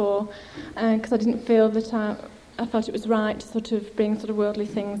testified before, because I didn't feel that I felt it was right to sort of bring sort of worldly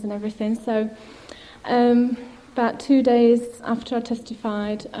things and everything. So about 2 days after I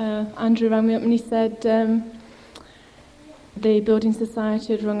testified, Andrew rang me up and he said the Building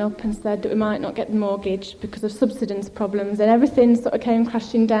Society had rung up and said that we might not get the mortgage because of subsidence problems, and everything sort of came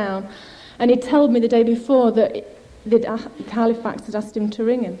crashing down. And he told me the day before that Halifax had asked him to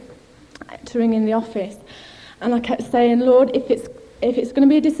ring in the office. And I kept saying, Lord, if it's going to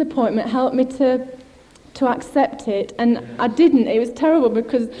be a disappointment, help me to accept it. And I didn't. It was terrible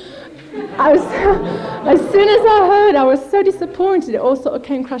because I was as soon as I heard, I was so disappointed. It all sort of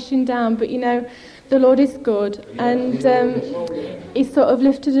came crashing down. But the Lord is good, and He sort of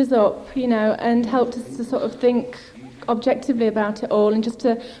lifted us up, and helped us to sort of think objectively about it all, and just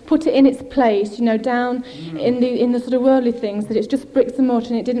to put it in its place, down in the sort of worldly things, that it's just bricks and mortar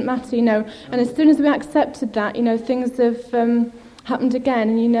and it didn't matter, And as soon as we accepted that, things have happened again,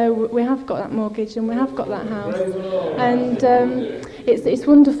 and we have got that mortgage and we have got that house, and it's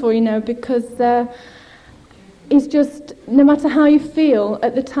wonderful, because it's just, no matter how you feel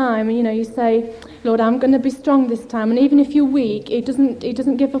at the time, you say, Lord, I'm going to be strong this time, and even if you're weak, He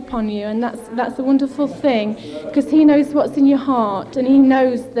doesn't give up on you, and that's a wonderful thing, because He knows what's in your heart, and He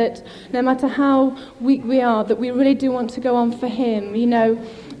knows that no matter how weak we are, that we really do want to go on for Him,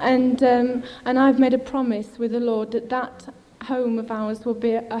 and I've made a promise with the Lord that home of ours will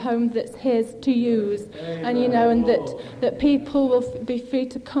be a home that's His to use. Amen. And that people will be free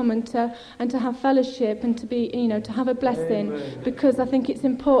to come and to have fellowship and to be, to have a blessing. Amen. Because I think it's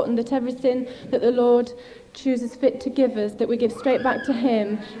important that everything that the Lord chooses fit to give us, that we give straight back to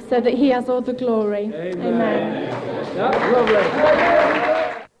Him, so that He has all the glory. Amen. Amen. That's lovely.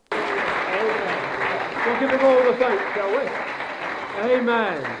 We'll give Him all the thanks, shall we?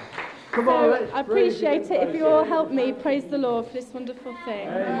 Amen. Come on, I appreciate it if you all help me praise the Lord for this wonderful thing.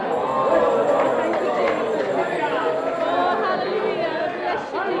 Amen. Thank you, Jesus. Oh, hallelujah. Bless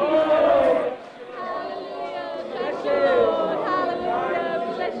you, Jesus. Hallelujah. Thank you, Lord.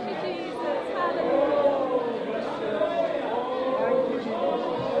 Hallelujah. Bless you, Jesus. Hallelujah. Thank you, Jesus.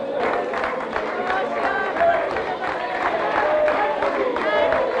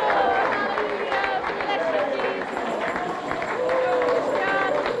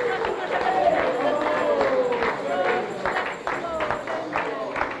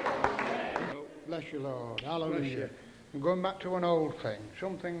 Bless you, Lord. Hallelujah. I'm going back to an old thing,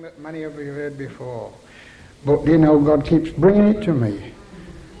 something that many of you have heard before. But, God keeps bringing it to me,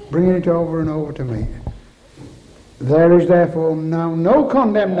 bringing it over and over to me. There is therefore now no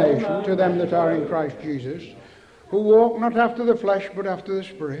condemnation to them that are in Christ Jesus, who walk not after the flesh, but after the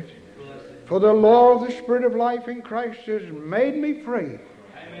Spirit. For the law of the Spirit of life in Christ has made me free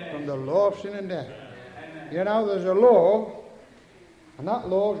from the law of sin and death. There's a law, and that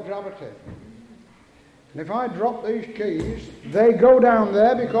law is gravity. And if I drop these keys, they go down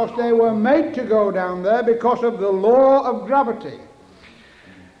there because they were made to go down there because of the law of gravity.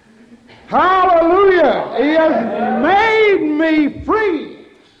 Hallelujah! He has made me free.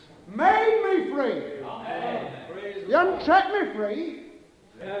 Made me free. He hasn't set me free.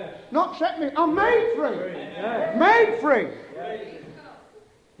 Not set me. I'm made free. Made free.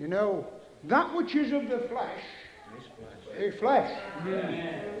 That which is of the flesh is flesh.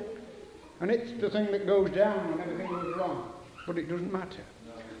 And it's the thing that goes down when everything goes wrong. But it doesn't matter.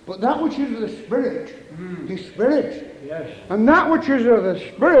 But that which is of the Spirit is Spirit. Yes. And that which is of the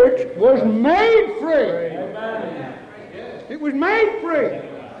Spirit was made free. Amen. It was made free.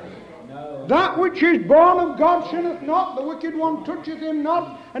 No. That which is born of God sinneth not, the wicked one toucheth him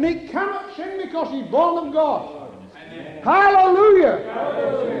not, and he cannot sin because he's born of God. Amen. Hallelujah.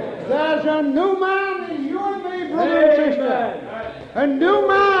 Hallelujah. There's a new man in you and me, brother and sister. A new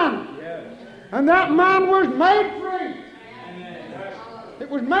man. And that man was made free. Amen. It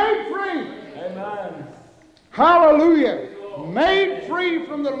was made free. Amen. Hallelujah. Made free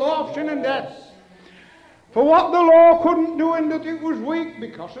from the law of sin and death. For what the law couldn't do in that it was weak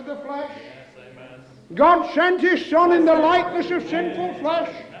because of the flesh. God sent His Son in the likeness of sinful flesh.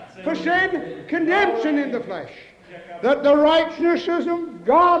 For sin condemned sin in the flesh. That the righteousness of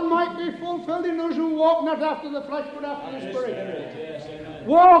God might be fulfilled in us who walk not after the flesh but after the Spirit.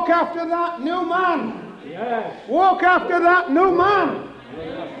 Walk after that new man. Yes. Walk after that new man.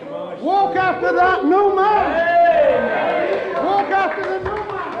 Walk after that new man. Walk after the new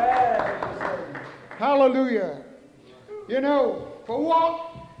man. Hallelujah. For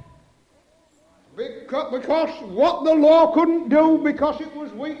what? Because what the law couldn't do, because it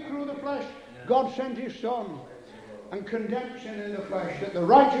was weak through the flesh, God sent His Son. and condemn sin in the flesh, that the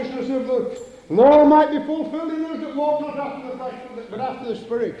righteousness of the law might be fulfilled in us that walk not after the flesh, but after the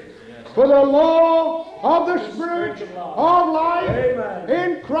Spirit. For the law of the Spirit of life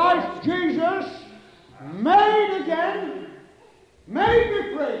in Christ Jesus made again, made me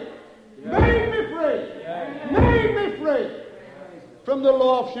free, made me free, made me free from the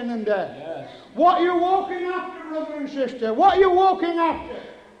law of sin and death. What are you walking after, brother and sister? What are you walking after?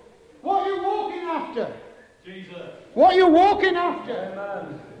 What are you walking after? Jesus. What are you walking after?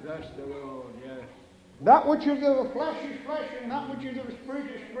 Amen. Bless the Lord, yes. That which is of the flesh is flesh, and that which is of the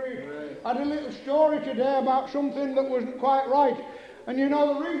Spirit is spirit. I had a little story today about something that wasn't quite right. And you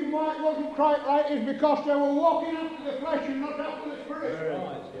know the reason why it wasn't quite right is because they were walking after the flesh and not after the Spirit.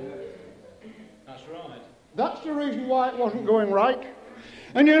 Right, yeah. That's right. That's the reason why it wasn't going right.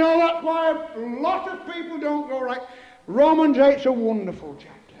 And you know that's why a lot of people don't go right. Romans 8's a wonderful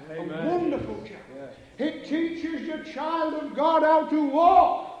chapter. Amen. A wonderful chapter. It teaches the child of God how to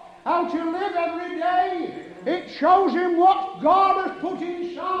walk, how to live every day. It shows him what God has put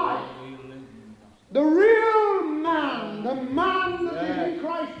inside. The real man, the man that is in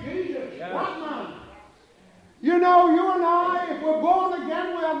Christ Jesus, that man. You know, you and I, if we're born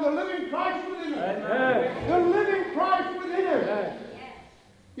again, we have the living Christ within us. The living Christ within us.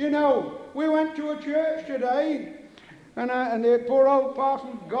 You know, we went to a church today, and the poor old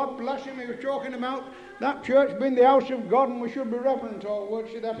parson, God bless him, he was talking about that church being the house of God and we should be reverent, or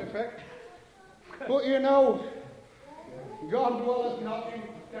words to that effect. But you know, God dwelleth not in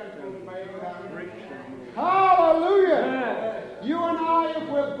temples made with hands. Hallelujah! You and I, if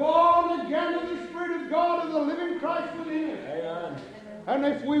we're born again of the Spirit of God and the living Christ within us, and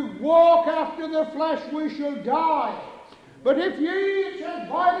if we walk after the flesh, we shall die. But if ye, it says,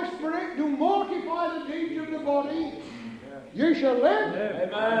 by the Spirit, do mortify the deeds of the body, ye shall live.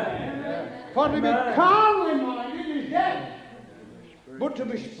 Amen. For to be carnally minded is death, but to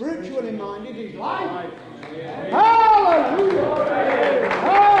be spiritually minded is life. Hallelujah!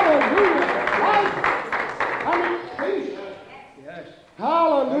 Hallelujah! Life and its peace.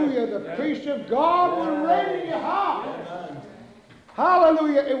 Hallelujah! The peace of God will reign in your heart.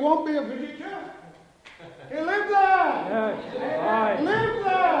 Hallelujah! It won't be a visitor. He'll live there. Live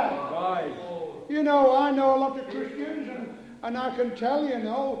there. Right. You know, I know a lot of Christians, and I can tell you,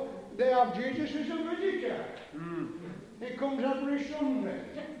 know, they have Jesus as a visitor. He comes every Sunday.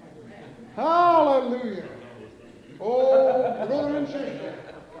 Hallelujah. Oh, brother and sister,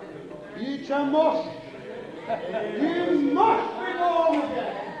 it's a must. You must be born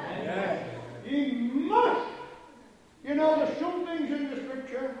again. You must. You know, there's some things in the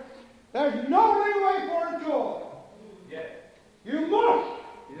Scripture, there's no leeway for it at all. You must.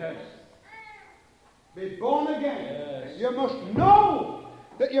 Be born again. You must know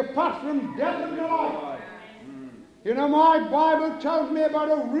that you pass from death into life. You know, my Bible tells me about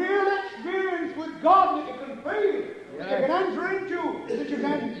a real experience with God that you can feel, that you can enter into, that you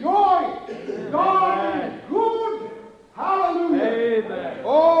can enjoy. God is good. Hallelujah. Amen.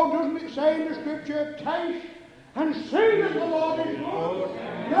 Oh, doesn't it say in the Scripture, taste and see that the Lord is good?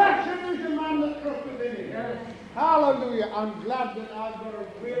 Blessed is the man that trusteth in him. Hallelujah. I'm glad that I've got a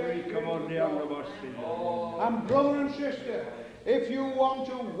really come on the And brother and sister, if you want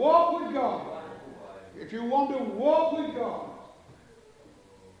to walk with God, if you want to walk with God,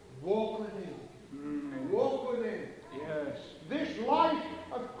 walk with Him. Walk with Him. Yes. This life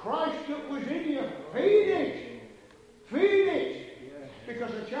of Christ that was in you, feed it. Feed it. Yes.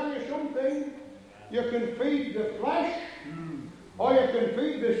 Because I tell you something, you can feed the flesh, or you can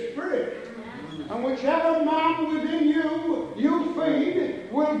feed the Spirit. And whichever man within you feed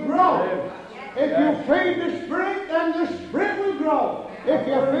will grow. If you feed the Spirit, then the Spirit will grow. If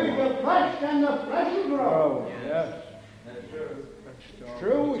you feed the flesh, then the flesh will grow. Yes. It's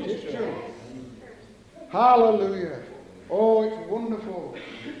true, it is true. Hallelujah. Oh, it's wonderful.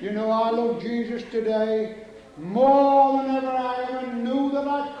 You know, I love Jesus today more than ever I ever knew that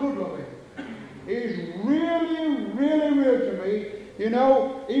I could love Him. He's really, really real to me. You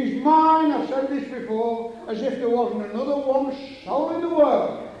know, He's mine, I've said this before, as if there wasn't another one soul in the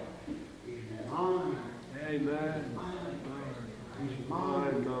world. He's mine. Amen. He's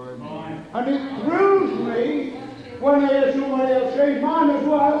mine. And it thrills me when I hear somebody else say He's mine as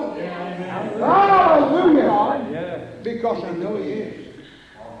well. Hallelujah. Because I know He is.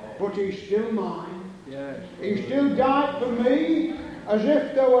 But He's still mine. He still died for me as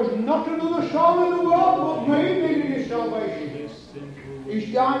if there was not another soul in the world but me needing His salvation.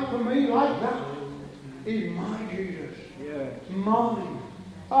 He's died for me like that. He's my Jesus. Mine.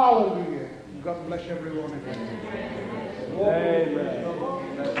 Hallelujah. God bless everyone again. Amen. That's the Lord.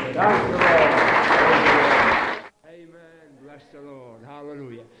 Amen. Bless the Lord.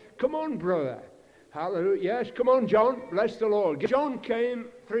 Hallelujah. Come on, brother. Hallelujah. Yes, come on, John. Bless the Lord. John came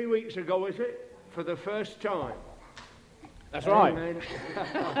 3 weeks ago, is it? For the first time. That's right. Amen.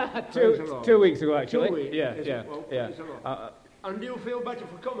 2 weeks ago, actually. 2 weeks. Yeah, Is yeah, it? Well, yeah. praise the Lord. And do you feel better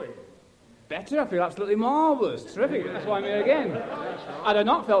for coming? Better? I feel absolutely marvellous. Terrific. That's why I'm here again. Had I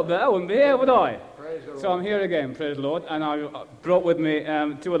not felt better, I wouldn't be here, would I? Praise the Lord. So I'm here again, praise the Lord. And I brought with me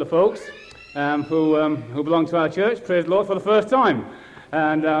 2 other folks who belong to our church, praise the Lord, for the first time.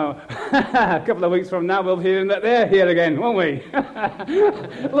 And a couple of weeks from now, we'll hear that they're here again, won't we?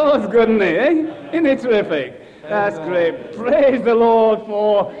 Lord's good, isn't he? Eh? Isn't he terrific? That's great. Praise the Lord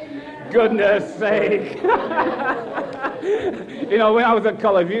for goodness sake. You know, when I was at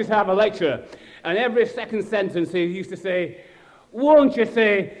college, we used to have a lecturer, and every second sentence he used to say, won't you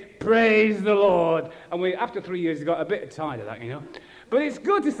say, praise the Lord? And after 3 years, he got a bit tired of that, you know. But it's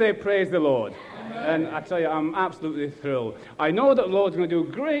good to say praise the Lord. And I tell you, I'm absolutely thrilled. I know that the Lord's going to do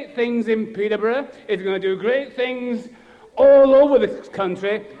great things in Peterborough. He's going to do great things all over this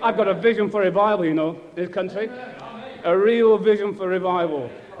country. I've got a vision for revival, you know, this country. A real vision for revival.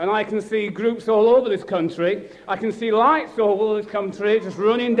 And I can see groups all over this country. I can see lights all over this country just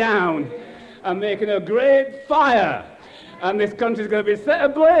running down and making a great fire. And this country's going to be set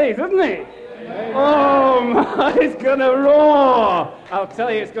ablaze, isn't it? Oh, my, it's going to roar. I'll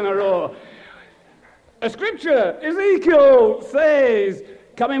tell you, it's going to roar. A scripture, Ezekiel says,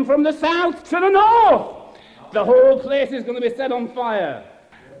 coming from the south to the north, the whole place is going to be set on fire.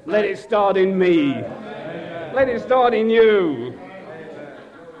 Let it start in me. Let it start in you.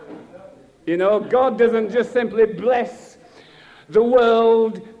 You know, God doesn't just simply bless the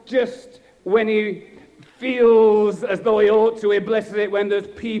world just when he feels as though he ought to. He blesses it when there's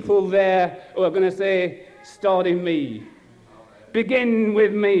people there who are going to say, start in me. Begin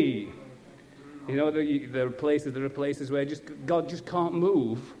with me. You know, there are places where God just can't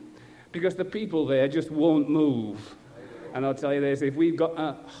move because the people there just won't move. And I'll tell you this, if we've got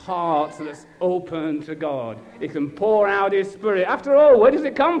a heart that's open to God, he can pour out his Spirit. After all, where does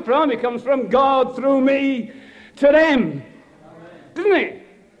it come from? It comes from God through me to them. Doesn't it?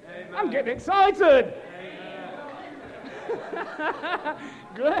 Amen. I'm getting excited.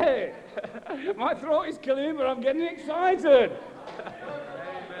 Great. My throat is killing me, but I'm getting excited.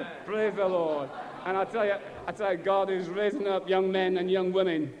 Praise the Lord. And I tell you, God is raising up young men and young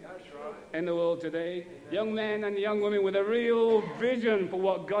women in the world today. Young men and young women with a real vision for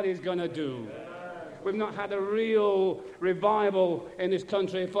what God is going to do. We've not had a real revival in this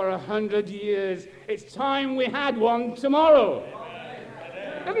country for 100 years. It's time we had one tomorrow.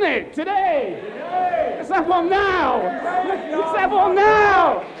 Isn't it? Today. Let's have one now. Let's have one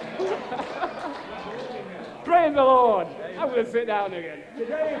now. Praise the Lord. I'm going to sit down again.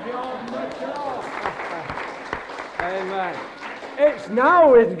 Today, John. Amen. It's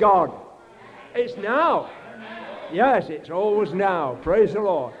now with God. It's now. Yes, it's always now. Praise the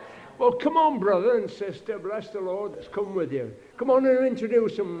Lord. Well, come on, brother and sister. Bless the Lord that's come with you. Come on and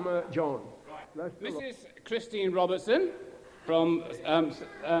introduce them, John. Mrs. Christine Robertson from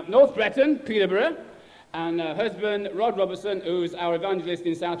North Breton, Peterborough, and her husband, Rod Robertson, who's our evangelist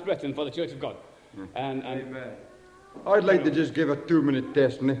in South Breton for the Church of God. Amen. I'd like to just give a 2-minute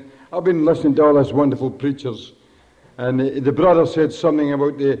testimony. I've been listening to all these wonderful preachers, and the brother said something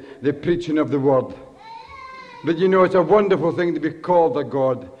about the preaching of the word. But you know, it's a wonderful thing to be called by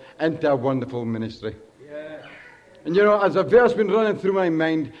God into a wonderful ministry. Yeah. And you know, as a verse been running through my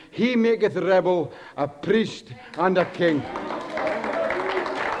mind, he maketh a rebel, a priest, and a king.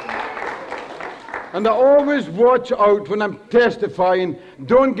 And I always watch out when I'm testifying,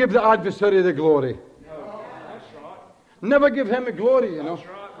 don't give the adversary the glory. No. That's right. Never give him the glory, you know. That's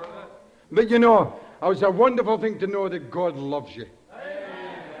right, brother. But you know, it's a wonderful thing to know that God loves you.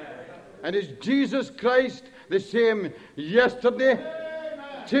 Amen. And is Jesus Christ the same yesterday,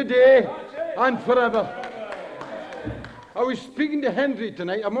 today, and forever? I was speaking to Henry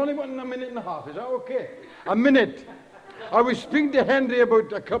tonight. I'm only wanting a minute and a half. Is that okay? A minute. I was speaking to Henry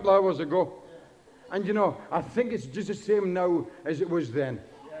about a couple of hours ago. And you know, I think it's just the same now as it was then.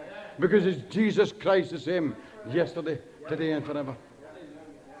 Because it's Jesus Christ the same yesterday, today, and forever.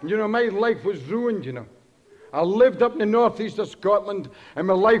 You know, my life was ruined, you know. I lived up in the northeast of Scotland, and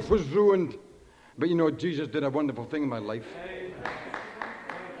my life was ruined. But you know, Jesus did a wonderful thing in my life.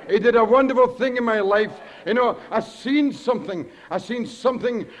 He did a wonderful thing in my life. You know, I seen something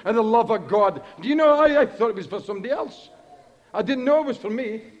in the love of God. Do you know, I thought it was for somebody else. I didn't know it was for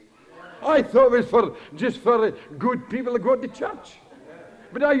me. I thought it was just for good people to go to church.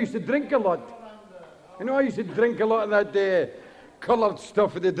 But I used to drink a lot. You know, I used to drink a lot of that coloured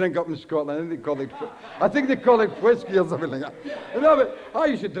stuff that they drink up in Scotland. I think they call it whiskey or something like that. You know, but I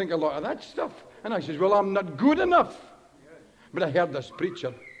used to drink a lot of that stuff. And I says, well, I'm not good enough. But I heard this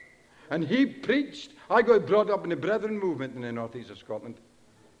preacher. And he preached. I got brought up in the Brethren movement in the northeast of Scotland.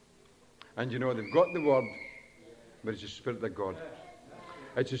 And you know, they've got the word, but it's the Spirit of God.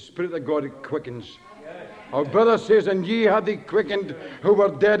 It's the Spirit of God that quickens. Our brother says, and ye had he quickened who were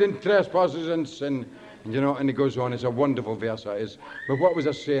dead in trespasses and sin. And you know, and he goes on. It's a wonderful verse, that is. But what was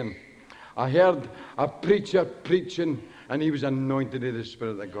I saying? I heard a preacher preaching, and he was anointed in the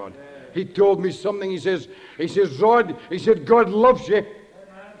Spirit of God. He told me something. He says, Rod, he said, God loves you.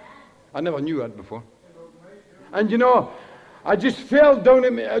 I never knew that before. And you know, I just fell down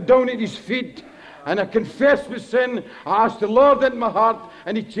at his feet, and I confessed my sin. I asked the Lord into my heart,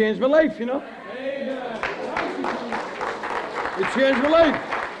 and he changed my life, you know. He changed my life.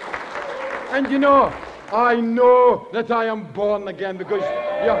 And you know, I know that I am born again because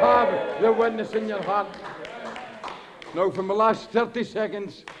you have the witness in your heart. Now, for the last 30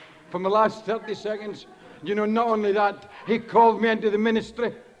 seconds, you know, not only that, he called me into the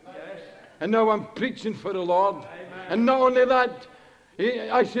ministry. And now I'm preaching for the Lord. Amen. And not only that,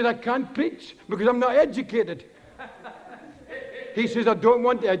 I said I can't preach because I'm not educated. He says, I don't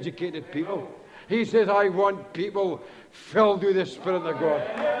want educated people. He says, I want people filled with the Spirit of God.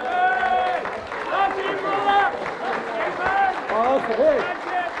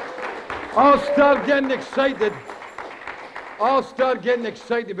 I'll start getting excited.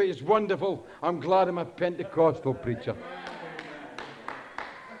 But it's wonderful. I'm glad I'm a Pentecostal preacher.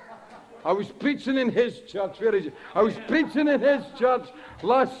 I was preaching in his church. Where is it? I was preaching in his church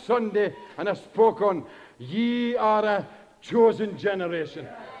last Sunday, and I spoke on, ye are a chosen generation.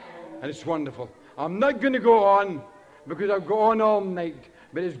 And it's wonderful. I'm not going to go on, because I've gone on all night.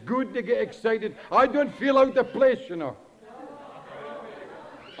 But it's good to get excited. I don't feel out of place, you know.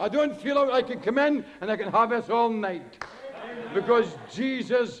 I don't feel out. I can come in, and I can have this all night. Because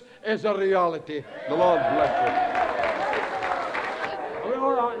Jesus is a reality. The Lord bless you.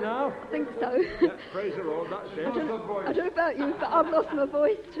 All right now? I think so. Yeah, praise the Lord, that's it. I don't know about you, but I've lost my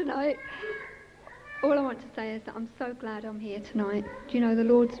voice tonight. All I want to say is that I'm so glad I'm here tonight. Do you know, the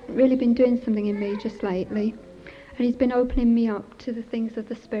Lord's really been doing something in me just lately. And he's been opening me up to the things of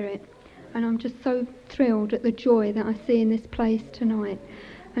the Spirit. And I'm just so thrilled at the joy that I see in this place tonight.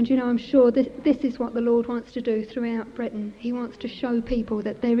 And you know, I'm sure this is what the Lord wants to do throughout Britain. He wants to show people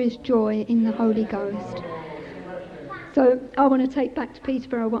that there is joy in the Holy Ghost. So I want to take back to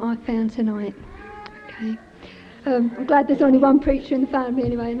Peterborough what I found tonight. Okay. I'm glad there's only one preacher in the family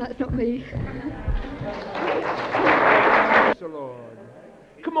anyway, and that's not me. Bless the Lord.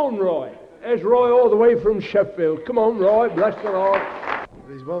 Come on, Roy. There's Roy all the way from Sheffield. Come on, Roy. Bless the Lord.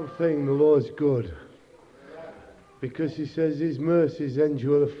 There's one thing, the Lord's good. Because he says his mercies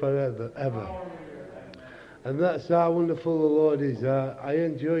endure forever, ever. And that's how wonderful the Lord is. I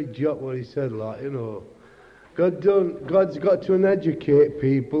enjoyed Jock what he said, like, you know. God's got to educate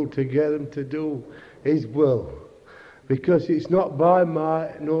people to get them to do his will. Because it's not by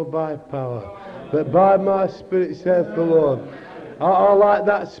might nor by power, but by my Spirit, saith the Lord. I like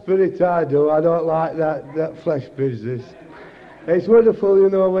that spirit, I do. I don't like that flesh business. It's wonderful, you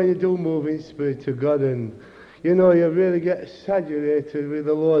know, when you do move in Spirit to God, and, you know, you really get saturated with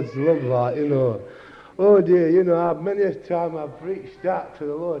the Lord's love, like, you know. Oh dear, you know, many a time I've reached out to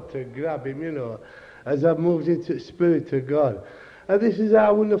the Lord to grab him, you know, as I've moved into the Spirit of God. And this is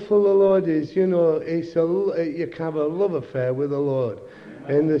how wonderful the Lord is, you know. You can have a love affair with the Lord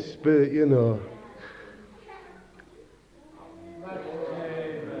in the Spirit, you know.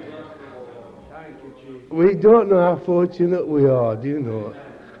 We don't know how fortunate we are, do you know.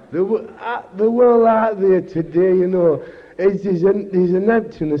 The world out there today, you know, there's an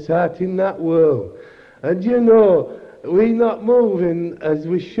emptiness out in that world. And you know, we're not moving as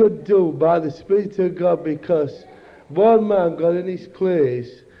we should do by the Spirit of God, because one man got in his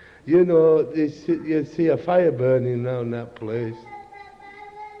place, you know, you see a fire burning around that place.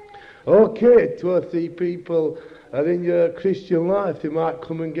 Okay, 2 or 3 people are in your Christian life, they might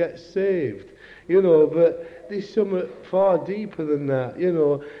come and get saved, you know, but there's something far deeper than that, you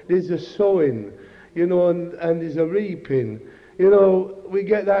know. There's a sowing, you know, and there's a reaping. You know, we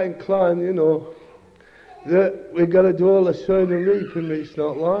get that inclined, you know, that we've got to do all the sowing and reaping, but it's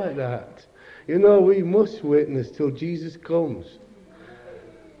not like that. You know, we must witness till Jesus comes.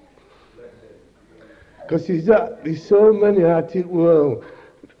 Because there's so many out in the world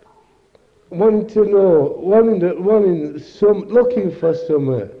wanting to know, looking for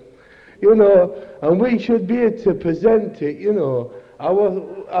something, you know, and we should be able to present it, you know. I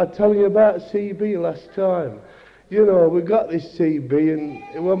was telling you about CB last time. you know, we got this CB, and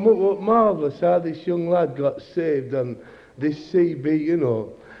it was marvellous how this young lad got saved on this CB, you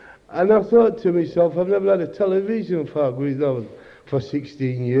know. And I thought to myself, I've never had a television for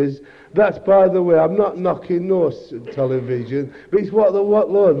 16 years. That's, by the way, I'm not knocking no television, but it's what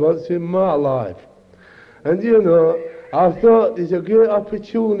Lord wants in my life. And, you know, I thought there's a great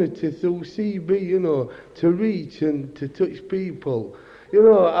opportunity through CB, you know, to reach and to touch people. You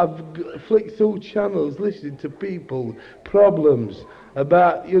know, I've flicked through channels listening to people, problems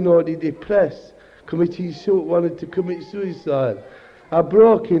about, you know, the depressed, wanted to commit suicide. I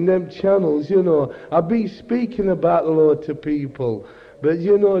broke in them channels, you know. I've been speaking about the Lord to people, but,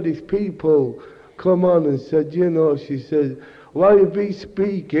 you know, these people come on and said, you know, she said, why you be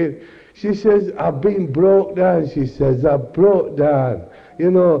speaking? She says, I've been broke down, she says, I've broke down. You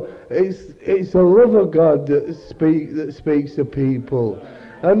know, it's the love of God that speaks to people.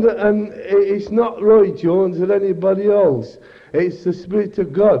 And it's not Roy Jones or anybody else. It's the Spirit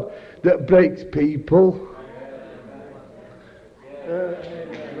of God that breaks people.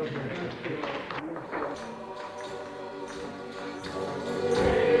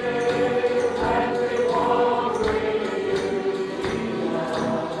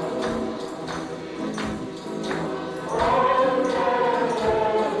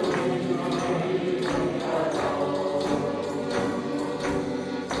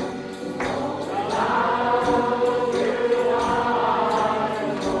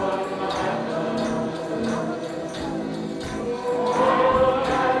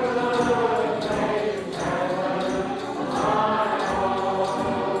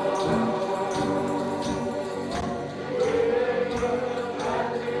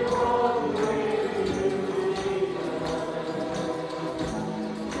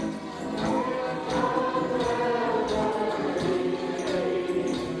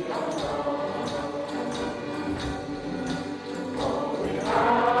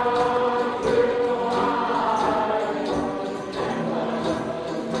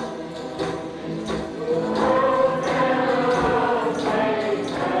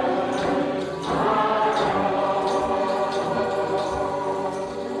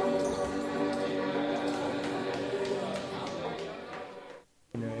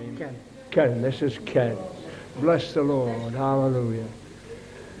 Ken, this is Ken. Bless the Lord. Hallelujah.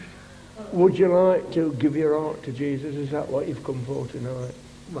 Would you like to give your heart to Jesus? Is that what you've come for tonight?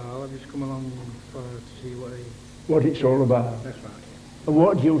 Well, I've just come along to see what it's all about. That's right. And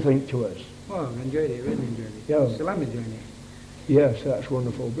what do you think to us? Well, I've enjoyed it, really enjoyed it. Yeah. Still am enjoying it. Yes, that's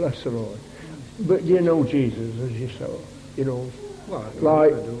wonderful. Bless the Lord. But do you know Jesus as yourself? You know, well,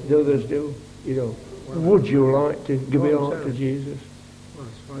 like the others do? You know, would you like to give your heart to Jesus? Well,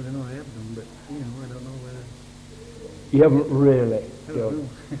 as far as I know, I have done, but, you know, I don't know whether... You haven't really? I don't know.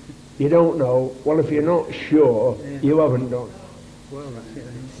 You don't know? Well, if you're not sure, you haven't done. Well, that's it,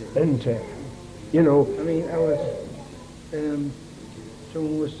 isn't it? You know... I mean, I was...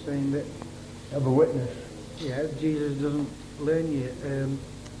 someone was saying that... Have a witness. Yeah, Jesus doesn't learn you.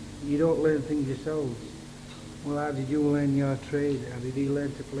 You don't learn things yourselves. Well, how did you learn your trade? How did he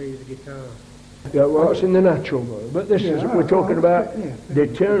learn to play the guitar? Yeah, well, it's in the natural world. But this is, we're talking about the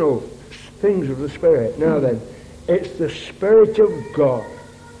eternal things of the Spirit. Now then, it's the Spirit of God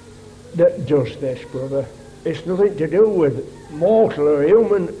that does this, brother. It's nothing to do with mortal or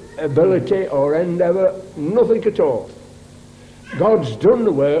human ability or endeavour, nothing at all. God's done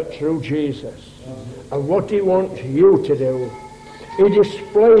the work through Jesus. And what he wants you to do, he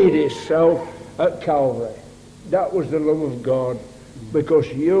displayed himself at Calvary. That was the love of God. Because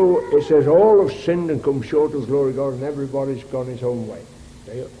it says, all have sinned and come short of the glory of God, and everybody's gone his own way.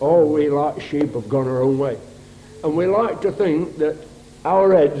 All we like sheep have gone our own way. And we like to think that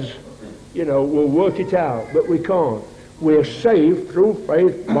our heads, you know, will work it out, but we can't. We're saved through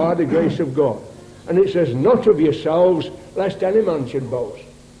faith by the grace of God. And it says, not of yourselves, lest any man should boast.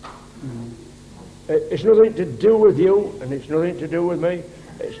 It's nothing to do with you, and it's nothing to do with me.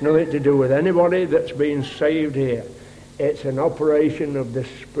 It's nothing to do with anybody that's been saved here. It's an operation of the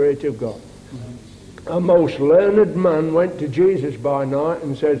Spirit of God. A most learned man went to Jesus by night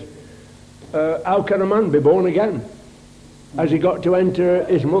and said, how can a man be born again? Has he got to enter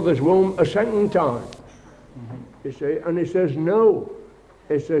his mother's womb a second time? You see, and he says, no.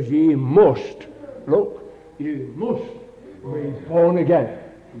 He says, ye must. Look, you must be born again.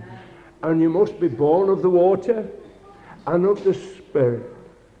 And you must be born of the water and of the Spirit.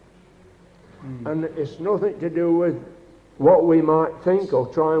 And it's nothing to do with what we might think or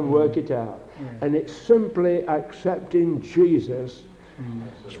try and work it out. And it's simply accepting Jesus'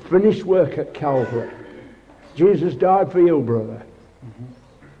 finished work at Calvary. Jesus died for you, brother.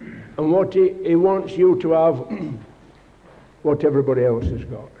 And what he wants you to have, what everybody else has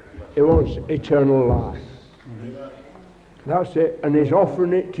got. He wants eternal life. That's it. And he's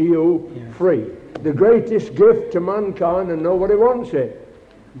offering it to you free. The greatest gift to mankind, and nobody wants it.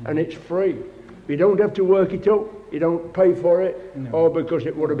 And it's free. You don't have to work it up. You don't pay for it. Or because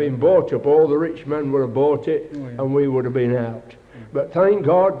it would have been bought up. All the rich men would have bought it, and we would have been out. But thank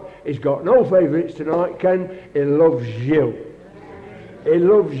God, he's got no favourites tonight, Ken. He loves you. He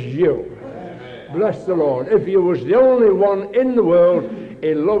loves you. Bless the Lord. If you was the only one in the world,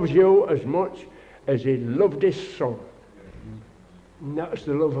 he loves you as much as he loved his son. And that's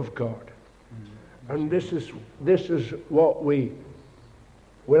the love of God. And this is what we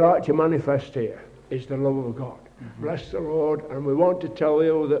like to manifest here, is the love of God. Bless the Lord. And we want to tell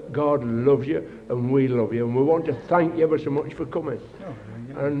you that God loves you and we love you. And we want to thank you ever so much for coming.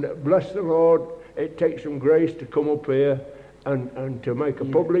 And bless the Lord. It takes some grace to come up here and to make a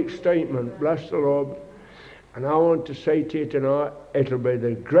public statement. Bless the Lord. And I want to say to you tonight, it'll be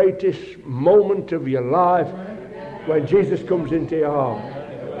the greatest moment of your life when Jesus comes into your heart.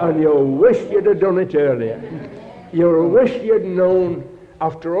 And you'll wish you'd have done it earlier. You'll wish you'd known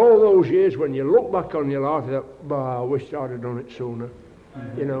after all those years, when you look back on your life, that, bah, I wish I'd have done it sooner.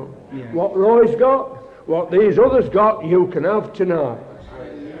 You know, what Roy's got, what these others got, you can have tonight.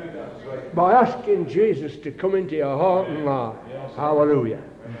 By asking Jesus to come into your heart and life. Hallelujah.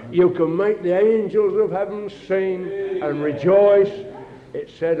 You can make the angels of heaven sing and rejoice.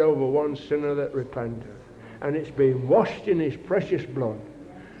 It's said over one sinner that repenteth. And it's been washed in his precious blood.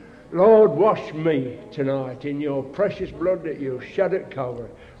 Lord, wash me tonight in your precious blood that you shed at Calvary.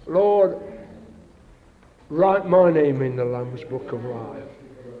 Lord, write my name in the Lamb's Book of Life.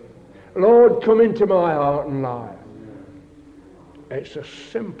 Lord, come into my heart and life. It's as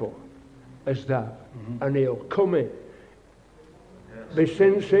simple as that. And he'll come in. Be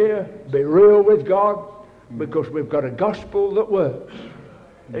sincere, be real with God, because we've got a gospel that works.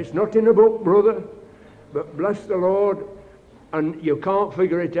 It's not in a book, brother, but bless the Lord. And you can't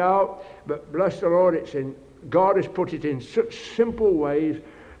figure it out, but bless the Lord, it's in. God has put it in such simple ways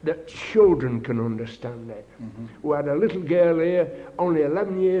that children can understand it. We had a little girl here, only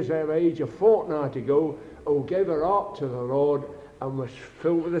 11 years of age, a fortnight ago, who gave her heart to the Lord and was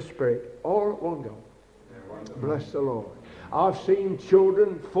filled with the Spirit all at one go. Bless the Lord. I've seen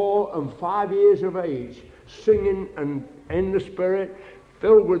children 4 and 5 years of age singing and in the Spirit,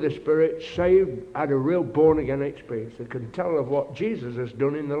 filled with the Spirit, saved, had a real born-again experience. They can tell of what Jesus has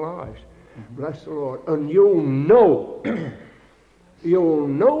done in their lives. Bless the Lord. And you'll know, you'll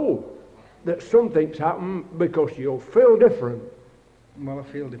know that something's happened because you'll feel different. Well, I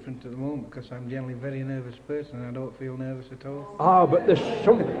feel different at the moment because I'm generally a very nervous person and I don't feel nervous at all. Ah, but there's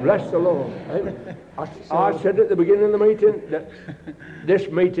something, bless the Lord. I said at the beginning of the meeting that this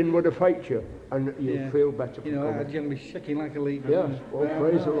meeting would affect you and you'll feel better. You know, I'm generally shaking like a leaf. Yes, well,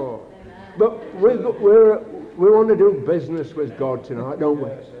 praise the Lord. But we want to do business with God tonight, don't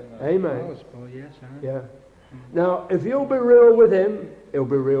we? Amen. I suppose, yes. Yeah. Now, if you'll be real with him, he'll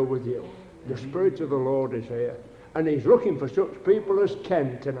be real with you. The Spirit of the Lord is here. And he's looking for such people as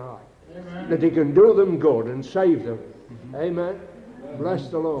Ken tonight. Amen. That he can do them good and save them. Amen. Bless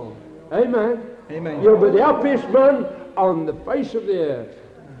the Lord. Amen. Amen. You'll be the happiest man on the face of the earth.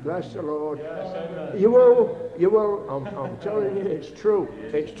 Bless the Lord. Yes, you will. I'm telling you, it's true.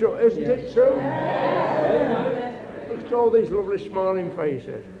 It's true. Isn't it true? Amen. Look at all these lovely smiling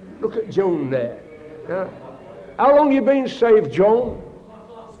faces. Look at Joan there. Yeah. How long you been saved, Joan?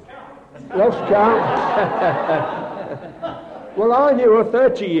 Lost count. Well, I knew her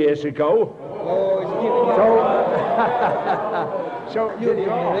 30 years ago. Oh, so here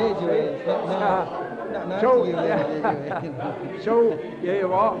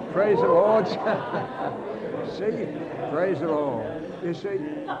you are. Praise the Lord. See, praise the Lord. You see,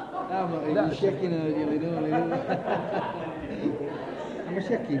 I'm not even shaking I'm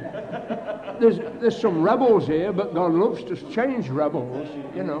shaking. There's some rebels here, but God loves to change rebels,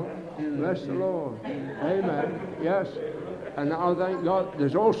 you know. Bless the Lord. Amen. Yes. And I thank God.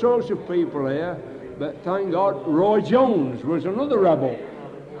 There's all sorts of people here, but thank God Roy Jones was another rebel.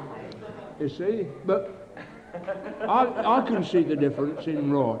 You see? But I can see the difference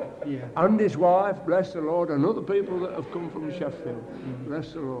in Roy. Yeah. And his wife, bless the Lord, and other people that have come from Sheffield.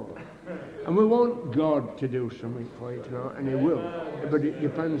 Bless the Lord. And we want God to do something for you tonight, and he will. But it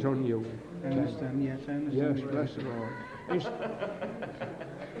depends on you. I understand, yes, I understand. Yes, bless the Lord.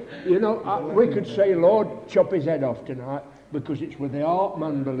 You know, we could say, Lord, chop his head off tonight, because it's with the heart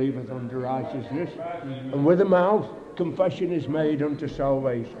man believeth unto righteousness, and with the mouth confession is made unto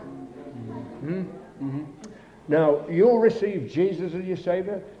salvation. Now, you'll receive Jesus as your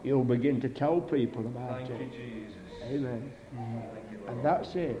Saviour, you'll begin to tell people about Thank it. you, Jesus. Amen. And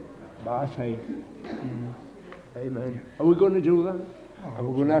that's it, by faith. Amen. Are we going to do that? And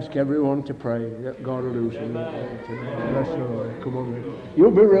we're going to ask everyone to pray that God will do something. Bless the Lord. Come on, then.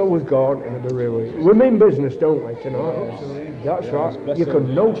 You'll be real with God and I'll be real with you. We mean business, don't we, tonight? That's right. You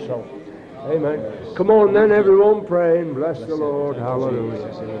can know so. Amen. Come on then, everyone, praying. Bless the Lord.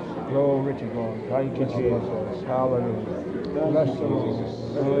 Hallelujah. Glory to God. Thank you, Jesus. Hallelujah. Bless the Lord.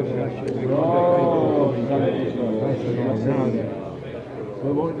 Oh, bless the Lord. Now, we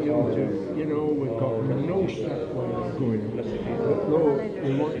want you to, we've got no set way of going. But Lord, we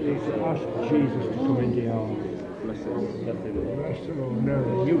want you to ask Jesus to come into your heart. Bless the Lord. Now,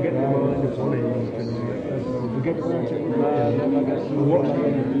 you get the mind upon him tonight. Forget about it. What's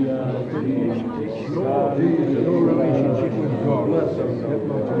no relationship with God.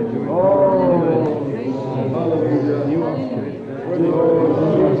 Oh, you ask him.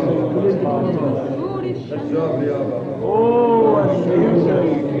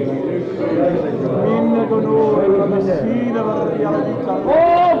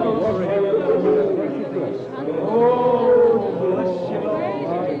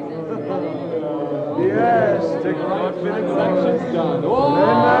 Yes, take God for the actions done.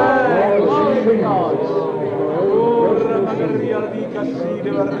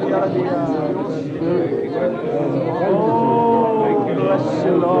 Bless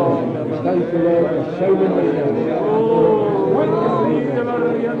you, Lord. Thank you, Lord, for saving me.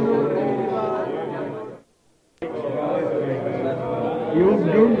 You've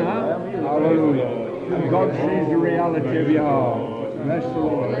done that. Hallelujah. God sees the reality of your heart. Bless the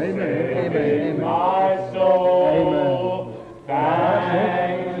Lord. Amen. Amen. My soul,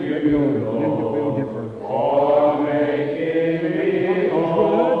 thank you, Lord, for making me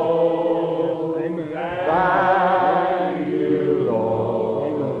whole. Thank you, Lord,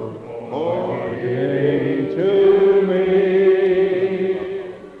 for giving to me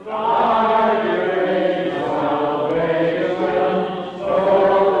thy great salvation so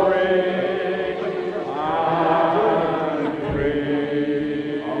rich and free.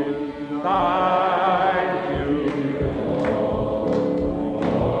 Thank you, Lord,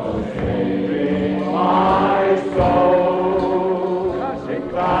 for saving my soul. Thank you,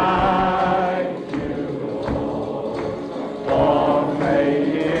 Lord, for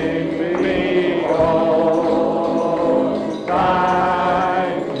making me whole.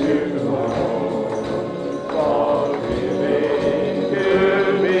 Thank you, Lord, for giving to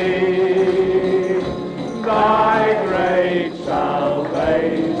me thy great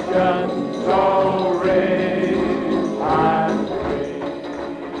salvation so rich and free.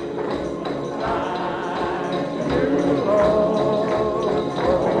 Thank you, Lord,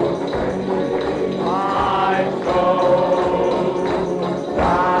 for saving my soul.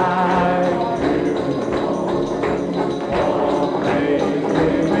 Thank you, Lord, for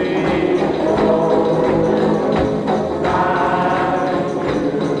making me whole. Thank you,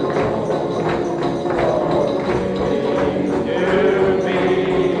 Lord, for giving to me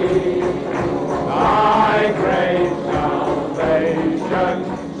thy great salvation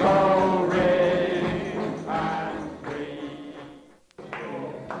so rich and free.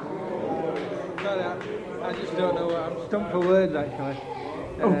 Sorry, I just don't know. I'm stumped for words, actually.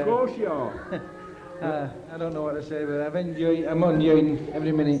 Of course you are. I don't know what to say, but I'm enjoying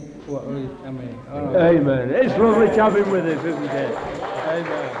every minute what I mean. All right. Amen. It's lovely to have him with us, isn't it?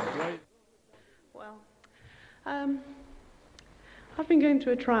 Amen. Well, I've been going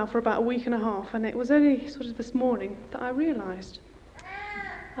through a trial for about a week and a half, and it was only sort of this morning that I realised.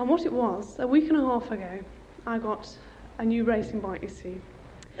 And what it was, a week and a half ago, I got a new racing bike, you see.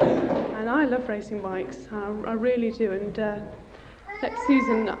 And I love racing bikes, I really do. And next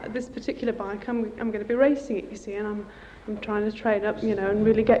season, this particular bike, I'm going to be racing it, you see, and I'm trying to train up, and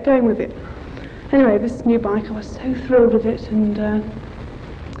really get going with it. Anyway, this new bike, I was so thrilled with it, and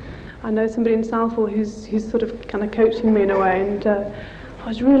I know somebody in Southall who's sort of kind of coaching me in a way, and I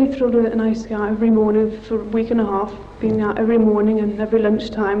was really thrilled with it, and I used to go out every morning for a week and a half, being out every morning and every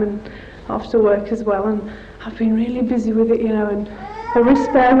lunchtime and after work as well, and I've been really busy with it, and every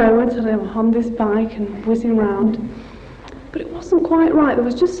spare moment I'm on this bike and whizzing round. But it wasn't quite right, there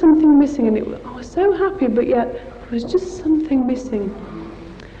was just something missing, and I was so happy, but yet there was just something missing.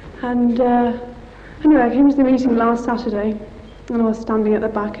 And anyway, I came to the meeting last Saturday, and I was standing at the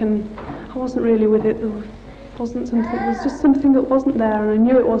back, and I wasn't really with it. There was just something that wasn't there, and I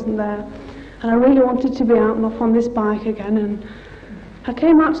knew it wasn't there. And I really wanted to be out and off on this bike again, and I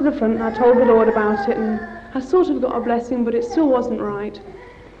came out to the front, and I told the Lord about it, and I sort of got a blessing, but it still wasn't right.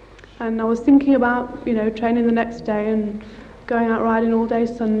 And I was thinking about, training the next day and going out riding all day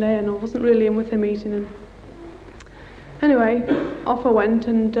Sunday, and I wasn't really in with the meeting. And anyway, off I went,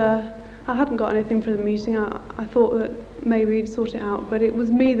 and I hadn't got anything for the meeting. I thought that maybe he'd sort it out, but it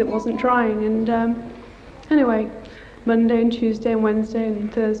was me that wasn't trying. And anyway, Monday and Tuesday and Wednesday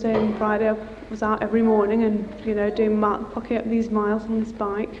and Thursday and Friday I was out every morning and, pocking up these miles on this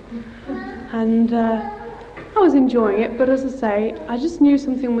bike. And I was enjoying it, but as I say, I just knew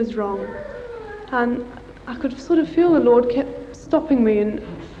something was wrong. And I could sort of feel the Lord kept stopping me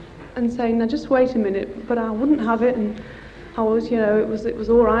and saying, now just wait a minute, but I wouldn't have it. And I was, it was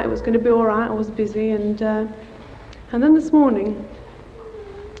all right, it was going to be all right, I was busy. And then this morning,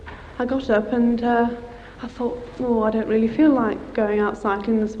 I got up and I thought, I don't really feel like going out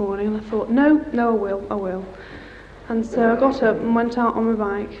cycling this morning. And I thought, no, I will. And so I got up and went out on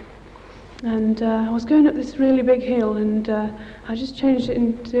my bike. And I was going up this really big hill, and I just changed it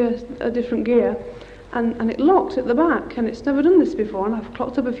into a different gear. And it locked at the back, and it's never done this before. And I've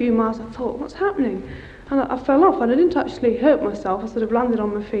clocked up a few miles. I thought, what's happening? And I fell off, and I didn't actually hurt myself. I sort of landed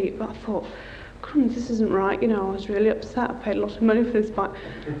on my feet, but I thought, crumbs, this isn't right. I was really upset. I paid a lot of money for this bike.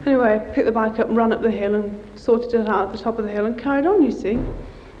 Anyway, I picked the bike up and ran up the hill and sorted it out at the top of the hill and carried on, you see.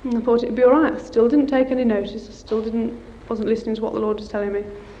 And I thought it'd be all right. I still didn't take any notice. I still wasn't listening to what the Lord was telling me.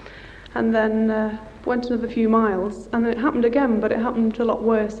 And then went another few miles, and then it happened again, but it happened a lot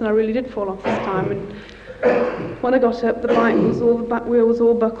worse, and I really did fall off this time. And when I got up, the back wheel was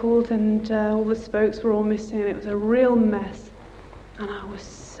all buckled, and all the spokes were all missing, and it was a real mess. And I was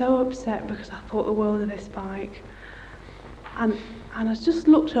so upset because I thought the world of this bike. And I just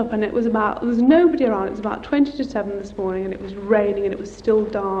looked up, and there was nobody around. It was about 20 to 7 this morning, and it was raining, and it was still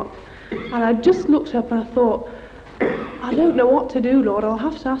dark. And I just looked up, and I thought, I don't know what to do, Lord. I'll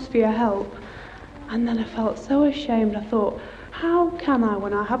have to ask for your help. And then I felt so ashamed. I thought, how can I,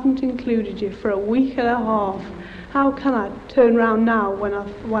 when I haven't included you for a week and a half, how can I turn round now when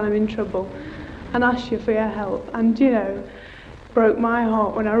I'm in trouble and ask you for your help? And, broke my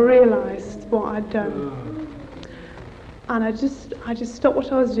heart when I realised what I'd done. And I just stopped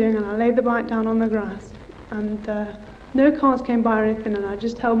what I was doing, and I laid the bike down on the grass. And no cars came by or anything, and I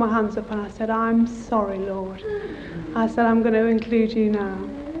just held my hands up and I said, I'm sorry, Lord. I said, I'm going to include you now.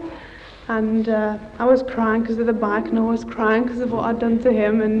 And I was crying because of the bike, and I was crying because of what I'd done to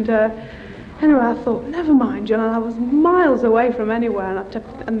him. And anyway, I thought, never mind, John. And I was miles away from anywhere,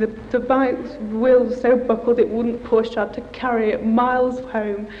 and the bike's wheel was so buckled it wouldn't push. I had to carry it miles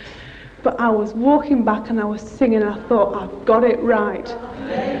home. But I was walking back and I was singing, and I thought, I've got it right.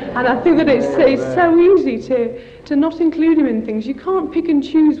 And I think that it's so easy to not include him in things. You can't pick and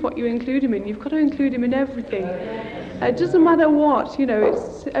choose what you include him in. You've got to include him in everything. It doesn't matter what,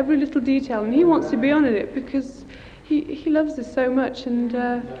 it's every little detail. And he wants to be on in it because he loves us so much. And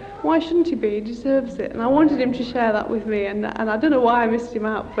why shouldn't he be? He deserves it. And I wanted him to share that with me. And I don't know why I missed him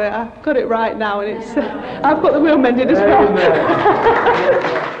out, but I've got it right now. And it's I've got the wheel mended as well.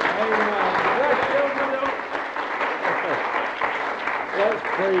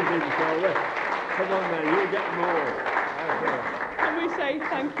 Praise him, shall we? Come on then, you get more. Can we say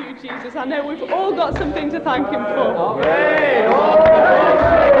thank you, Jesus? I know we've all got something to thank him for. Amen.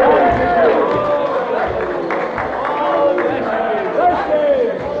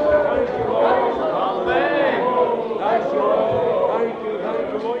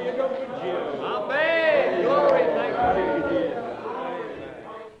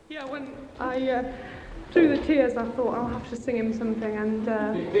 Yeah, when I through the tears, I thought I'll have to sing him something, and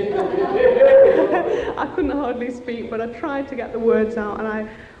I couldn't hardly speak, but I tried to get the words out, and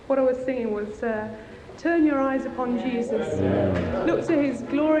what I was singing was, turn your eyes upon Jesus, look to his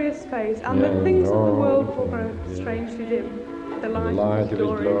glorious face, and the things of the world will grow strangely dim, the light of his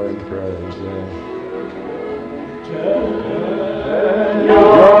glory and praise. Turn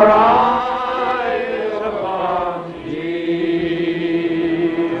your eyes upon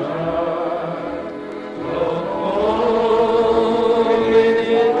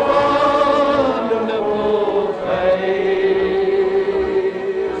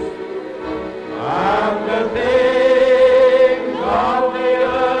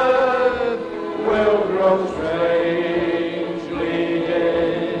Strangely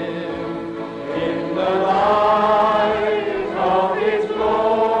dim in the light of his glory.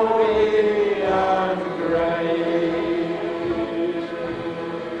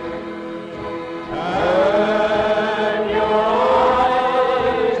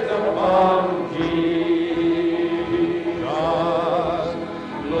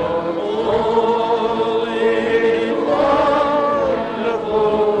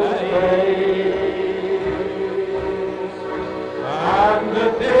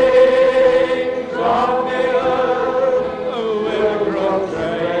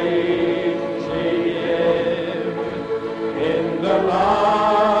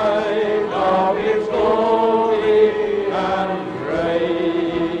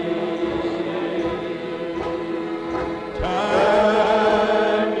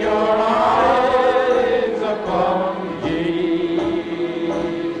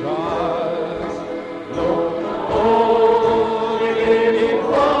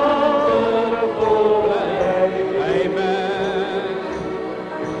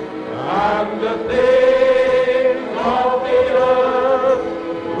 the things of the earth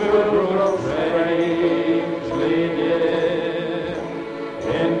will grow strangely dim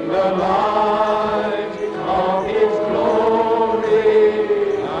in the light of His glory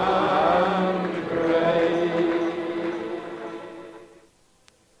and grace.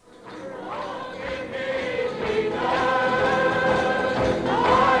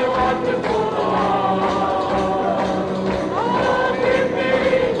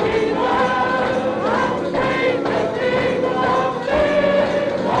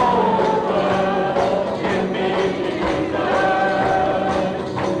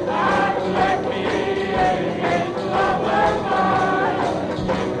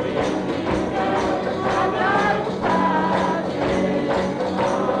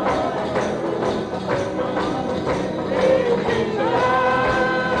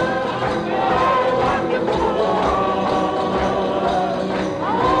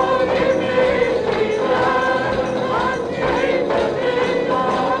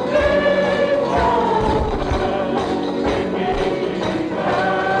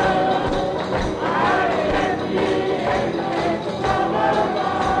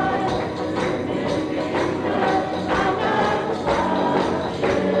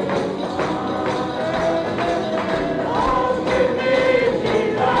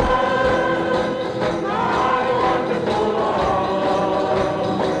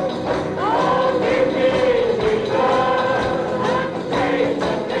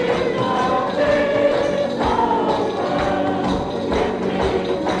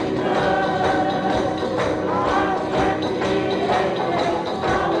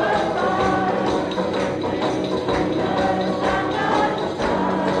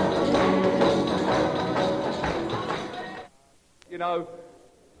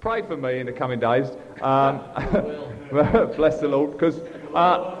 Pray for me in the coming days. Bless the Lord, because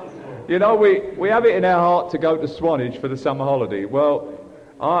we have it in our heart to go to Swanage for the summer holiday. Well,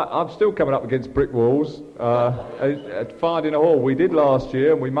 I'm still coming up against brick walls at finding a hall. We did last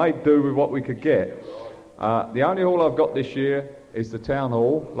year, and we made do with what we could get. The only hall I've got this year is the town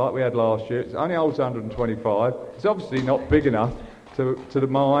hall, like we had last year. It only holds 125. It's obviously not big enough to the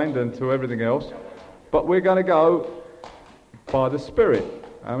mind and to everything else, but we're going to go by the Spirit.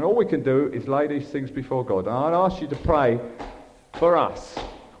 And all we can do is lay these things before God. And I'd ask you to pray for us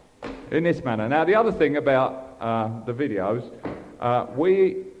in this manner. Now, the other thing about the videos,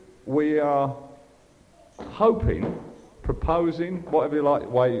 we are hoping, proposing, whatever you like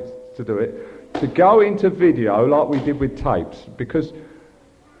ways to do it, to go into video like we did with tapes. Because,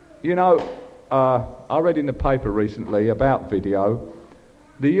 I read in the paper recently about video.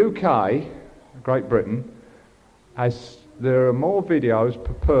 The UK, Great Britain, there are more videos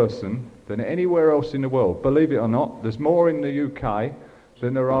per person than anywhere else in the world. Believe it or not, there's more in the UK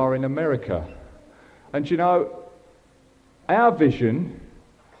than there are in America. And our vision,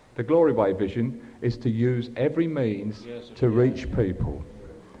 the Glory Way vision, is to use every means to reach people.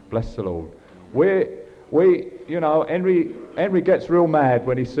 Bless the Lord. Henry gets real mad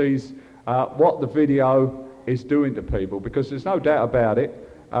when he sees what the video is doing to people, because there's no doubt about it.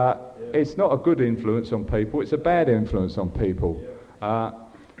 It's not a good influence on people, it's a bad influence on people.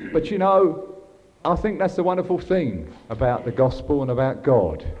 But I think that's the wonderful thing about the gospel and about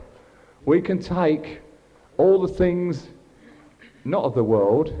God. We can take all the things, not of the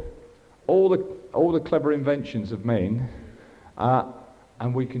world, all the clever inventions of men,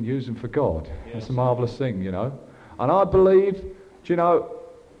 and we can use them for God. Yes. That's a marvellous thing, And I believe,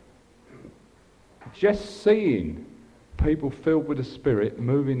 just seeing people filled with the Spirit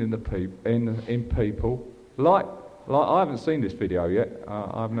moving in people, like I haven't seen this video yet.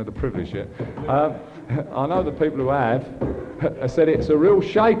 I haven't had the privilege yet. I know the people who have said it's a real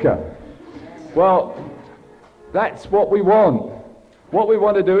shaker. Well, that's what we want. What we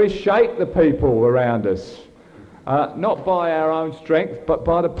want to do is shake the people around us, not by our own strength, but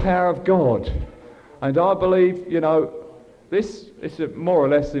by the power of God. And I believe, this is more or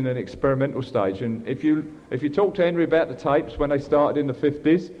less in an experimental stage. And if you talk to Henry about the tapes when they started in the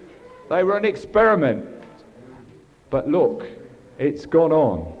 50s, they were an experiment. But look, it's gone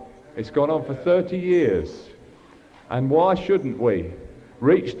on. It's gone on for 30 years. And why shouldn't we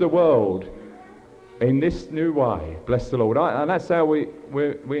reach the world in this new way? Bless the Lord. And that's how we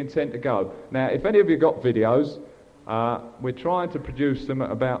intend to go. Now, if any of you got videos, we're trying to produce them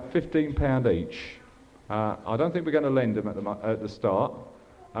at about £15 each. I don't think we're going to lend them at the start.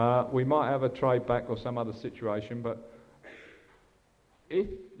 We might have a trade back or some other situation, but if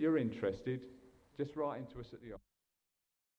you're interested, just write into us at the office.